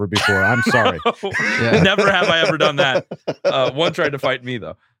woman ever before? I'm sorry. Never have I ever done that. One tried to fight me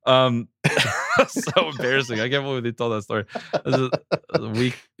though. So embarrassing. I can't believe they told that story. This is a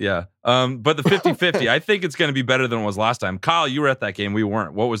week. Yeah. But the 50-50, I think it's going to be better than it was last time. Kyle, you were at that game. We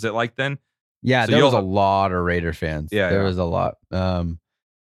weren't. What was it like then? Yeah, So there was a you'll- lot of Raider fans. Yeah, there yeah. was a lot.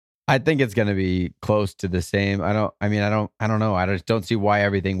 I think it's going to be close to the same. I don't know. I just don't see why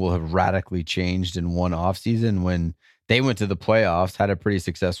everything will have radically changed in one off season when they went to the playoffs, had a pretty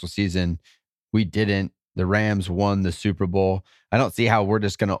successful season. We didn't. The Rams won the Super Bowl. I don't see how we're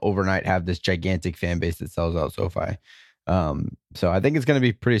just going to overnight have this gigantic fan base that sells out SoFi. So I think it's going to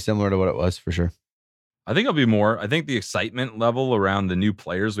be pretty similar to what it was for sure. I think it'll be more. I think the excitement level around the new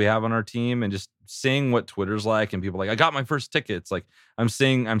players we have on our team and just seeing what Twitter's like and people like, I got my first tickets. Like I'm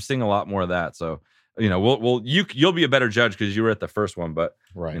seeing a lot more of that. So, you'll be a better judge because you were at the first one, but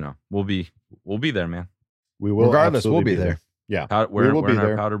right. We'll be there, man. We will. Regardless, we'll absolutely be there. Yeah. We're will be in our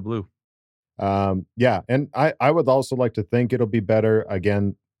there. powder blue. Yeah. And I would also like to think it'll be better.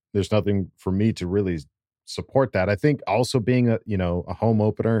 Again, there's nothing for me to really support that. I think also being a home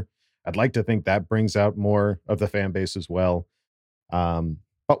opener, I'd like to think that brings out more of the fan base as well.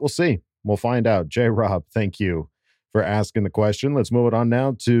 But we'll see. We'll find out. J. Rob, thank you for asking the question. Let's move it on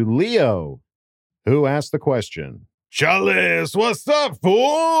now to Leo, who asked the question. Charles, what's up,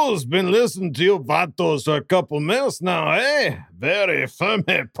 fools? Been listening to you vatos for a couple minutes now, eh? Very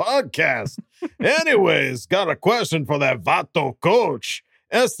funny podcast. Anyways, got a question for that vato coach.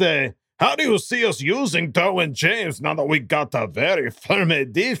 How do you see us using Derwin James now that we got a very firm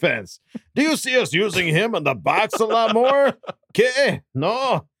defense? Do you see us using him in the box a lot more? Okay,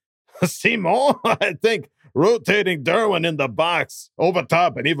 no. Simon, I think rotating Derwin in the box, over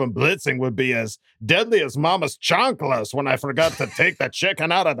top, and even blitzing would be as deadly as Mama's chanclas when I forgot to take the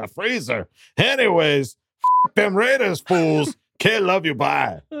chicken out of the freezer. Anyways, them Raiders fools. Okay, love you,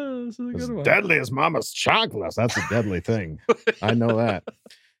 bye. This is a As good one. deadly as Mama's chanclas. That's a deadly thing. I know that.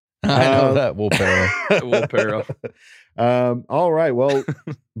 I know that, Will Ferrell. Will Ferrell. All right. Well,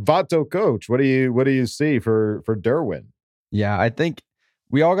 Vato coach, what do you see for Derwin? Yeah, I think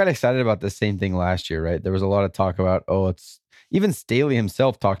we all got excited about the same thing last year, right? There was a lot of talk about, even Staley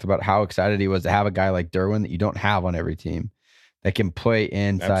himself talked about how excited he was to have a guy like Derwin that you don't have on every team that can play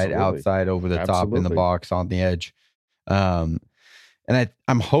inside, outside, over the top, in the box, on the edge. And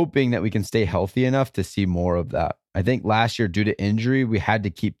I'm hoping that we can stay healthy enough to see more of that. I think last year, due to injury, we had to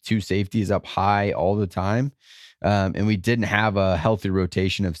keep 2 safeties up high all the time. And we didn't have a healthy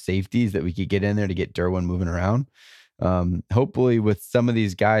rotation of safeties that we could get in there to get Derwin moving around. Hopefully with some of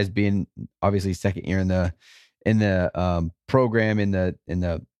these guys being obviously second year in the program, in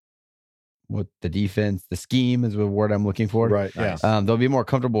the defense, the scheme is the word I'm looking for. Right. Yeah. They'll be more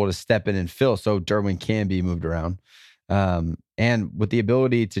comfortable to step in and fill so Derwin can be moved around. And with the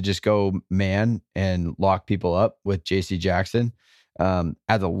ability to just go man and lock people up with JC Jackson,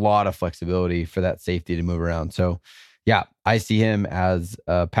 adds a lot of flexibility for that safety to move around. So yeah, I see him as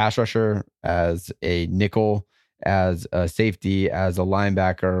a pass rusher, as a nickel, as a safety, as a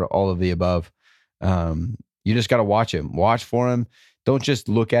linebacker, all of the above. You just got to watch him, watch for him. Don't just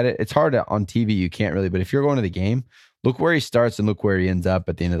look at it. It's hard on TV. You can't really, but if you're going to the game, look where he starts and look where he ends up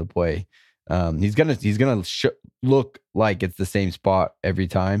at the end of the play. He's gonna look like it's the same spot every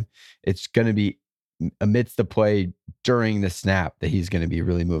time. It's gonna be amidst the play during the snap that he's gonna be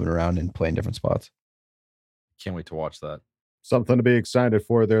really moving around and playing different spots. Can't wait to watch that. Something to be excited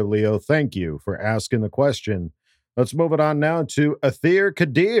for there, Leo. Thank you for asking the question. Let's move it on now to Athir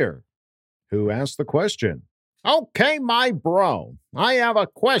Kadir, who asked the question. Okay, my bro, I have a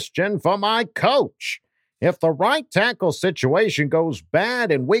question for my coach. If the right tackle situation goes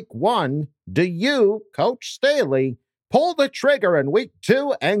bad in week 1, do you, Coach Staley, pull the trigger in week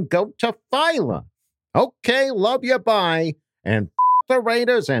 2 and go to Feiler? Okay, love you, bye. And the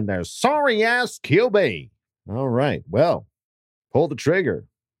Raiders and their sorry-ass QB. All right, well, pull the trigger.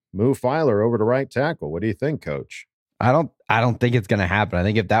 Move Feiler over to right tackle. What do you think, Coach? I don't think it's going to happen. I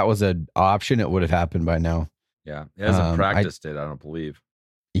think if that was an option, it would have happened by now. Yeah, he hasn't practiced it, I don't believe.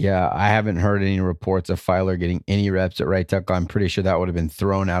 Yeah, I haven't heard any reports of Feiler getting any reps at right tackle. I'm pretty sure that would have been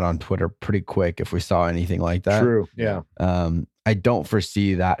thrown out on Twitter pretty quick if we saw anything like that. True, yeah. I don't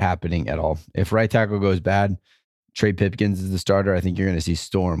foresee that happening at all. If right tackle goes bad, Trey Pipkins is the starter. I think you're going to see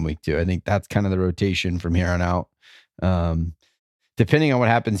Storm week 2. I think that's kind of the rotation from here on out. Depending on what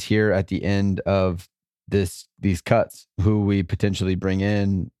happens here at the end of these cuts, who we potentially bring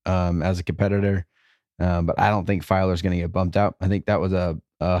in as a competitor. But I don't think Feiler's going to get bumped out. I think that was a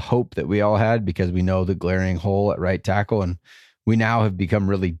hope that we all had because we know the glaring hole at right tackle, and we now have become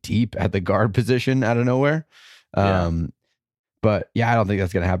really deep at the guard position out of nowhere. But yeah, I don't think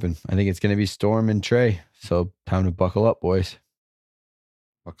that's going to happen. I think it's going to be Storm and Trey. So time to buckle up, boys.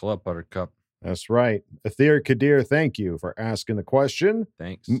 Buckle up, Buttercup. That's right. Athir Kadir, thank you for asking the question.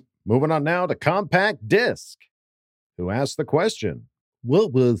 Thanks. Moving on now to Compact Disc, who asked the question.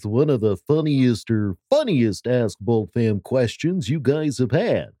 What was one of the funniest Ask Bolt Fam questions you guys have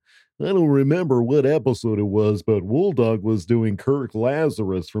had? I don't remember what episode it was, but Wooldog was doing Kirk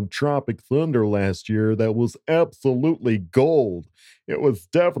Lazarus from Tropic Thunder last year. That was absolutely gold. It was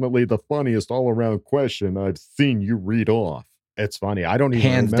definitely the funniest all-around question I've seen you read off. It's funny. I don't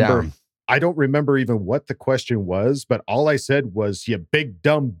even remember. Down. I don't remember even what the question was, but all I said was, you big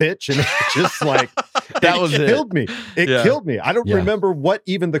dumb bitch. And it just like, that was killed me. It killed me. I don't remember what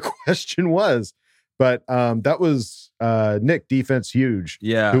even the question was, but that was Nick, Defense Huge,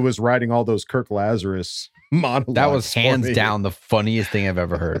 who was writing all those Kirk Lazarus monologues. That was hands down the funniest thing I've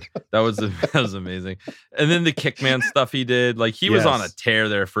ever heard. that was amazing. And then the Kickman stuff he did, like he was on a tear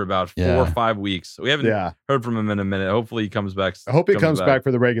there for about 4 or 5 weeks. We haven't heard from him in a minute. Hopefully he comes back. I hope he comes back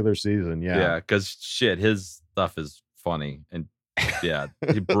for the regular season. Yeah, because his stuff is funny, and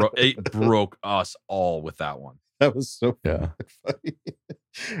he broke us all with that one. That was so funny.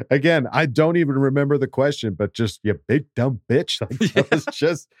 Again, I don't even remember the question, but just, you big dumb bitch. Like, that was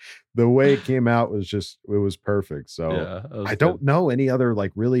just the way it came out it was perfect. So I don't know any other,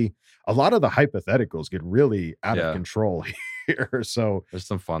 like, really, a lot of the hypotheticals get really out of control here. So there's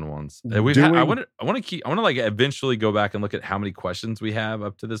some fun ones. I want to like eventually go back and look at how many questions we have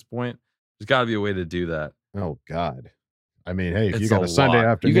up to this point. There's got to be a way to do that. Oh God. I mean, hey, if you got a Sunday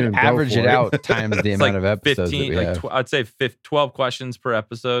afternoon, you can average it out times the amount of episodes 15, that we have. I'd say 12 questions per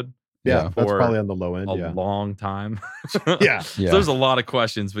episode. Yeah, that's probably on the low end. A long time. So there's a lot of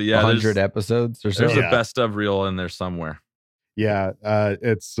questions, but 100 episodes or so. There's a best of reel in there somewhere. Yeah,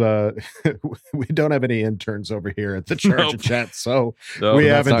 it's we don't have any interns over here at the Charger Chat, so we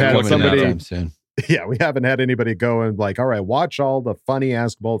haven't had somebody. Yeah, we haven't had anybody go and like, all right, watch all the funny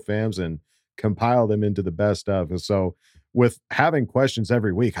Ask Bolt Fams and compile them into the best of. And so, with having questions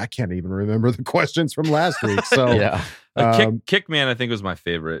every week, I can't even remember the questions from last week. So Kickman, I think, was my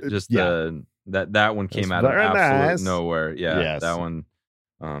favorite. Just the That one came out of absolute nowhere. Yeah, that one,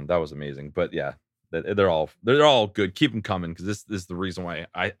 that was amazing. But yeah, they're all good. Keep them coming because this is the reason why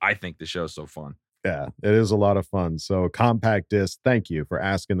I think the show's so fun. Yeah, it is a lot of fun. So Compact Disc, thank you for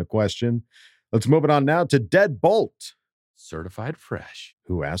asking the question. Let's move it on now to Deadbolt, certified fresh,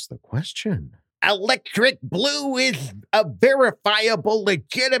 who asked the question. Electric blue is a verifiable,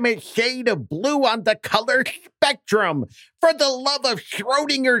 legitimate shade of blue on the color spectrum. For the love of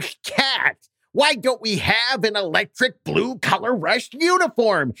Schrodinger's cat, why don't we have an electric blue color rush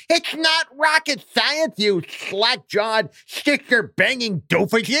uniform? It's not rocket science, you slack-jawed, sister-banging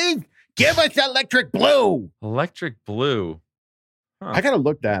doofuses. Give us electric blue. Electric blue. Huh. I got to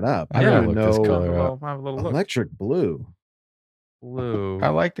look that up. I don't even know. This color up. Have a little look. Electric blue. Blue. I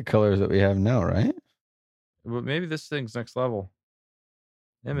like the colors that we have now, right? Well, maybe this thing's next level.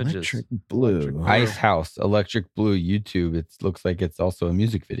 Images. Electric blue. Ice House, electric blue YouTube. It looks like it's also a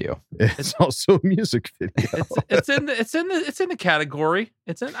music video. It's also a music video. It's in the category.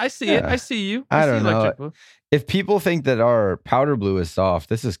 I see it. I see you. I don't know. Blue. If people think that our powder blue is soft,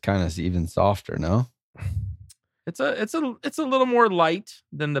 this is kind of even softer, no? It's a little more light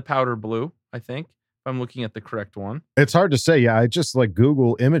than the powder blue, I think. If I'm looking at the correct one. It's hard to say. Yeah, I just like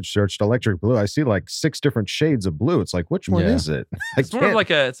Google image searched electric blue. I see like 6 different shades of blue. It's like, which one is it? It's more of like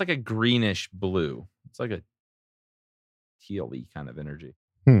it's like a greenish blue. It's like a teal-y kind of energy.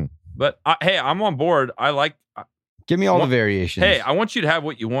 But hey, I'm on board. I like. Give me all the variations. Hey, I want you to have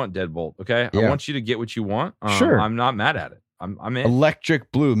what you want, Deadbolt. Okay, I want you to get what you want. Sure, I'm not mad at it. I'm in.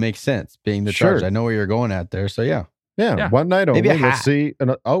 Electric blue makes sense, being the charge. I know where you're going at there. So yeah. One night only. Let's see.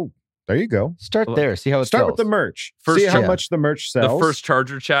 There you go. Start there. See how it Start with the merch. See how much the merch sells. The first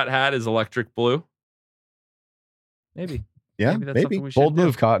Charger Chat hat is electric blue. Maybe. Yeah, maybe. Bold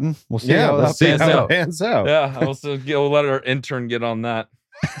move, Cotton. We'll see how it pans out. Yeah, we'll let our intern get on that.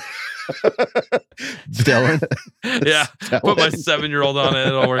 Stellan. Yeah, put my 7-year-old on it.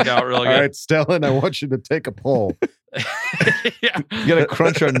 It'll work out really good. All right, Stellan, I want you to take a poll. You got to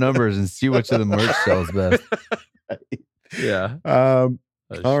crunch our numbers and see which of the merch sells best. Yeah.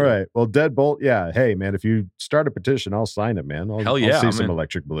 All right. Well, Deadbolt, yeah. Hey, man, if you start a petition, I'll sign it, man. Hell yeah. I'll see some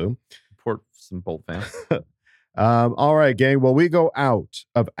electric blue. Support some Bolt fans. All right, gang. Well, we go out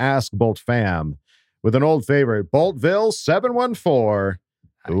of Ask Bolt Fam with an old favorite, Boltville 714,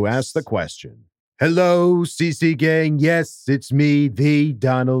 who asked the question. Hello, CC gang. Yes, it's me, the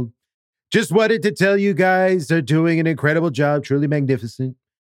Donald. Just wanted to tell you guys are doing an incredible job, truly magnificent.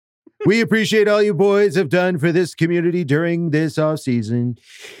 We appreciate all you boys have done for this community during this off season.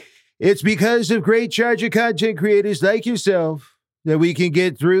 It's because of great Charger content creators like yourself that we can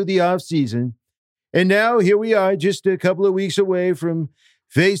get through the off season. And now here we are, just a couple of weeks away from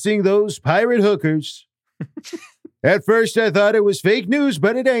facing those pirate hookers. At first, I thought it was fake news,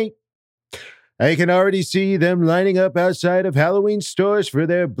 but it ain't. I can already see them lining up outside of Halloween stores for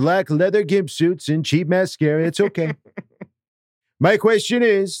their black leather gimp suits and cheap mascara. It's okay. My question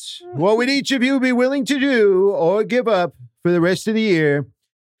is, what would each of you be willing to do or give up for the rest of the year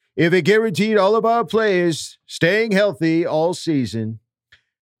if it guaranteed all of our players staying healthy all season?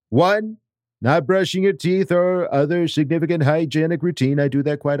 1, not brushing your teeth or other significant hygienic routine. I do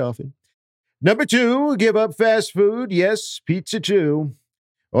that quite often. Number 2, give up fast food. Yes, pizza too.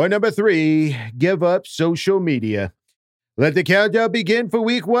 Or number 3, give up social media. Let the countdown begin for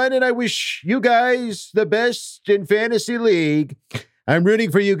week 1, and I wish you guys the best in Fantasy League. I'm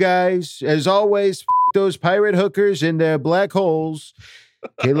rooting for you guys. As always, those pirate hookers in their black holes.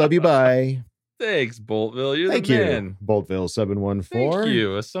 Okay, love you, bye. Thanks, Boltville. You're Thank the you, man. Boltville 714. Thank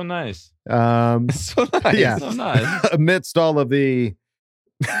you. It's so nice. So nice. Yeah. So nice. Amidst all of the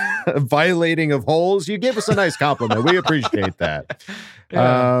violating of holes, you gave us a nice compliment. We appreciate that.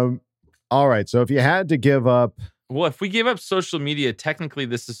 Yeah. All right. So if you had to give up. Well, if we give up social media, technically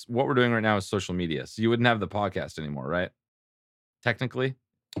this is what we're doing right now is social media. So you wouldn't have the podcast anymore, right? Technically.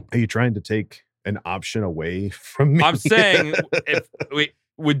 Are you trying to take an option away from me? I'm saying if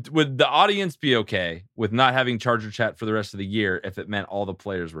would the audience be okay with not having Charger Chat for the rest of the year if it meant all the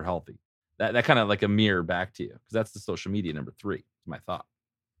players were healthy? That kind of like a mirror back to you, because that's the social media number 3. Is my thought.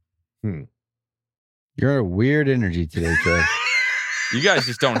 You're a weird energy today, Trev. You guys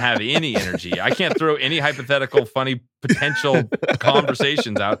just don't have any energy. I can't throw any hypothetical, funny, potential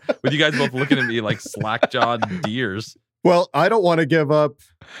conversations out with you guys both looking at me like slack-jawed deers. Well, I don't want to give up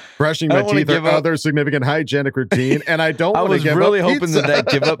brushing my teeth or other significant hygienic routine, and I don't want to give up I was really hoping that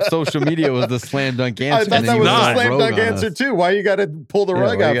give up social media was the slam dunk answer. I thought that was the slam dunk answer too. Why you got to pull the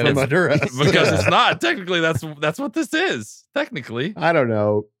rug out from under us? Because it's not. Technically, that's what this is. Technically. I don't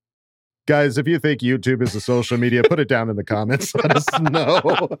know. Guys, if you think YouTube is a social media, put it down in the comments. Let us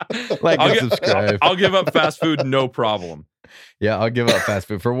know. Like and subscribe. I'll give up fast food, no problem. Yeah, I'll give up fast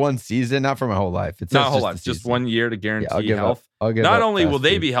food for one season, not for my whole life. It's not whole life, just 1 year to guarantee health. Not only will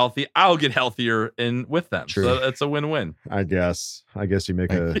they be healthy, I'll get healthier with them. True. So it's a win-win. I guess you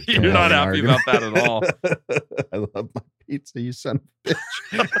make a. You're not happy argument. about that at all. I love my pizza, you son of a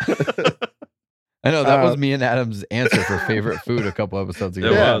bitch. I know that was me and Adam's answer for favorite food a couple episodes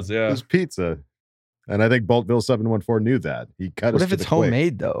ago. It was pizza, and I think Boltville 714 knew that. He cut us. What if it's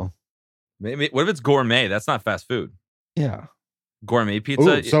homemade though? Maybe. What if it's gourmet? That's not fast food. Yeah, gourmet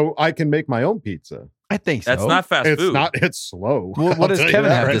pizza. Ooh, so I can make my own pizza. I think so. That's not fast food. It's slow. Well, what does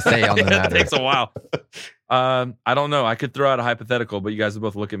Kevin have to say on the matter? It takes a while. I don't know. I could throw out a hypothetical, but you guys will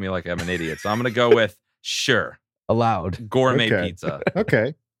both look at me like I'm an idiot. So I'm going to go with sure. Allowed. Gourmet pizza.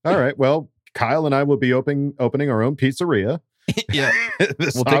 Okay. All right. Well, Kyle and I will be opening our own pizzeria. Yeah.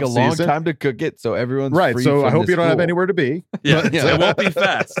 We'll take a long time to cook it, so everyone's right. free So from I hope you don't school. have anywhere to be. Yeah. It won't be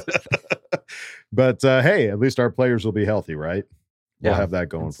fast. But hey, at least our players will be healthy, right? We'll have that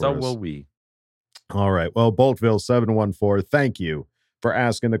going for so us. So will we. All right. Well, Boltville 714, thank you for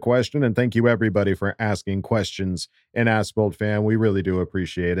asking the question, and thank you everybody for asking questions in Ask Bolt Fan. We really do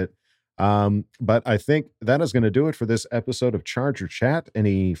appreciate it. But I think that is going to do it for this episode of Charger Chat.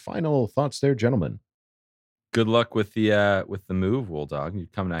 Any final thoughts there, gentlemen? Good luck with the move, Wool Dog. You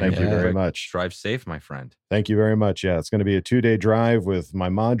come down. Thank you very much. Drive safe, my friend. Thank you very much. Yeah, it's going to be a 2-day drive with my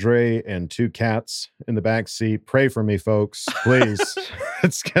madre and 2 cats in the back seat. Pray for me, folks, please.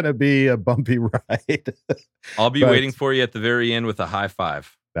 It's going to be a bumpy ride. I'll be waiting for you at the very end with a high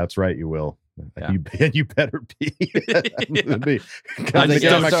five. That's right, you will. Yeah. You better be. I'm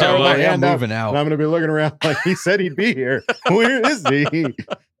moving out. And I'm going to be looking around like he said he'd be here. Where is he?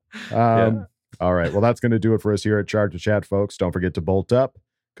 All right. Well, that's going to do it for us here at Charger Chat, folks. Don't forget to bolt up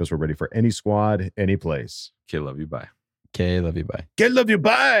because we're ready for any squad, any place. Okay, love you. Bye. Okay, love you. Bye. Okay, love you.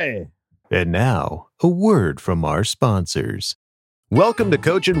 Bye. And now, a word from our sponsors. Welcome to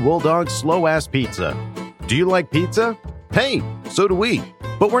Cochin Wool Dog's Slow Ass Pizza. Do you like pizza? Hey, so do we.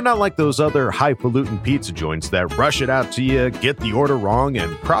 But we're not like those other highfalutin pizza joints that rush it out to you, get the order wrong,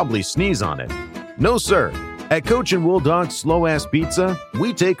 and probably sneeze on it. No, sir. At Cochin Wool Dog's Slow Ass Pizza,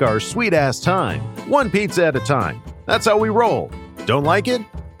 we take our sweet ass time, one pizza at a time. That's how we roll. Don't like it?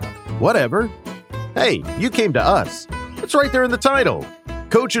 Whatever. Hey, you came to us. It's right there in the title.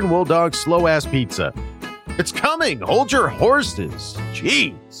 Cochin Wool Dog's Slow Ass Pizza. It's coming. Hold your horses.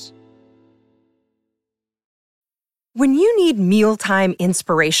 Jeez. When you need mealtime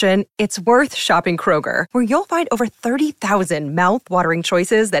inspiration, it's worth shopping Kroger, where you'll find over 30,000 mouth-watering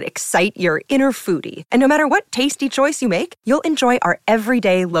choices that excite your inner foodie. And no matter what tasty choice you make, you'll enjoy our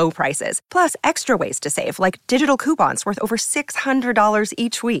everyday low prices, plus extra ways to save, like digital coupons worth over $600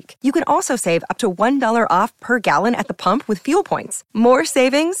 each week. You can also save up to $1 off per gallon at the pump with fuel points. More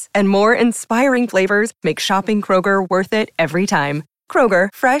savings and more inspiring flavors make shopping Kroger worth it every time. Kroger,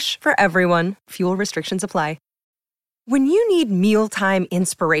 fresh for everyone. Fuel restrictions apply. When you need mealtime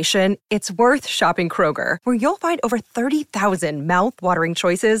inspiration, it's worth shopping Kroger, where you'll find over 30,000 mouth-watering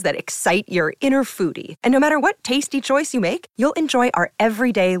choices that excite your inner foodie. And no matter what tasty choice you make, you'll enjoy our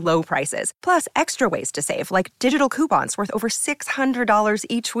everyday low prices, plus extra ways to save, like digital coupons worth over $600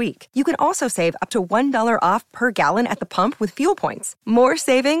 each week. You can also save up to $1 off per gallon at the pump with fuel points. More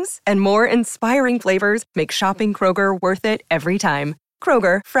savings and more inspiring flavors make shopping Kroger worth it every time.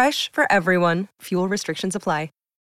 Kroger, fresh for everyone. Fuel restrictions apply.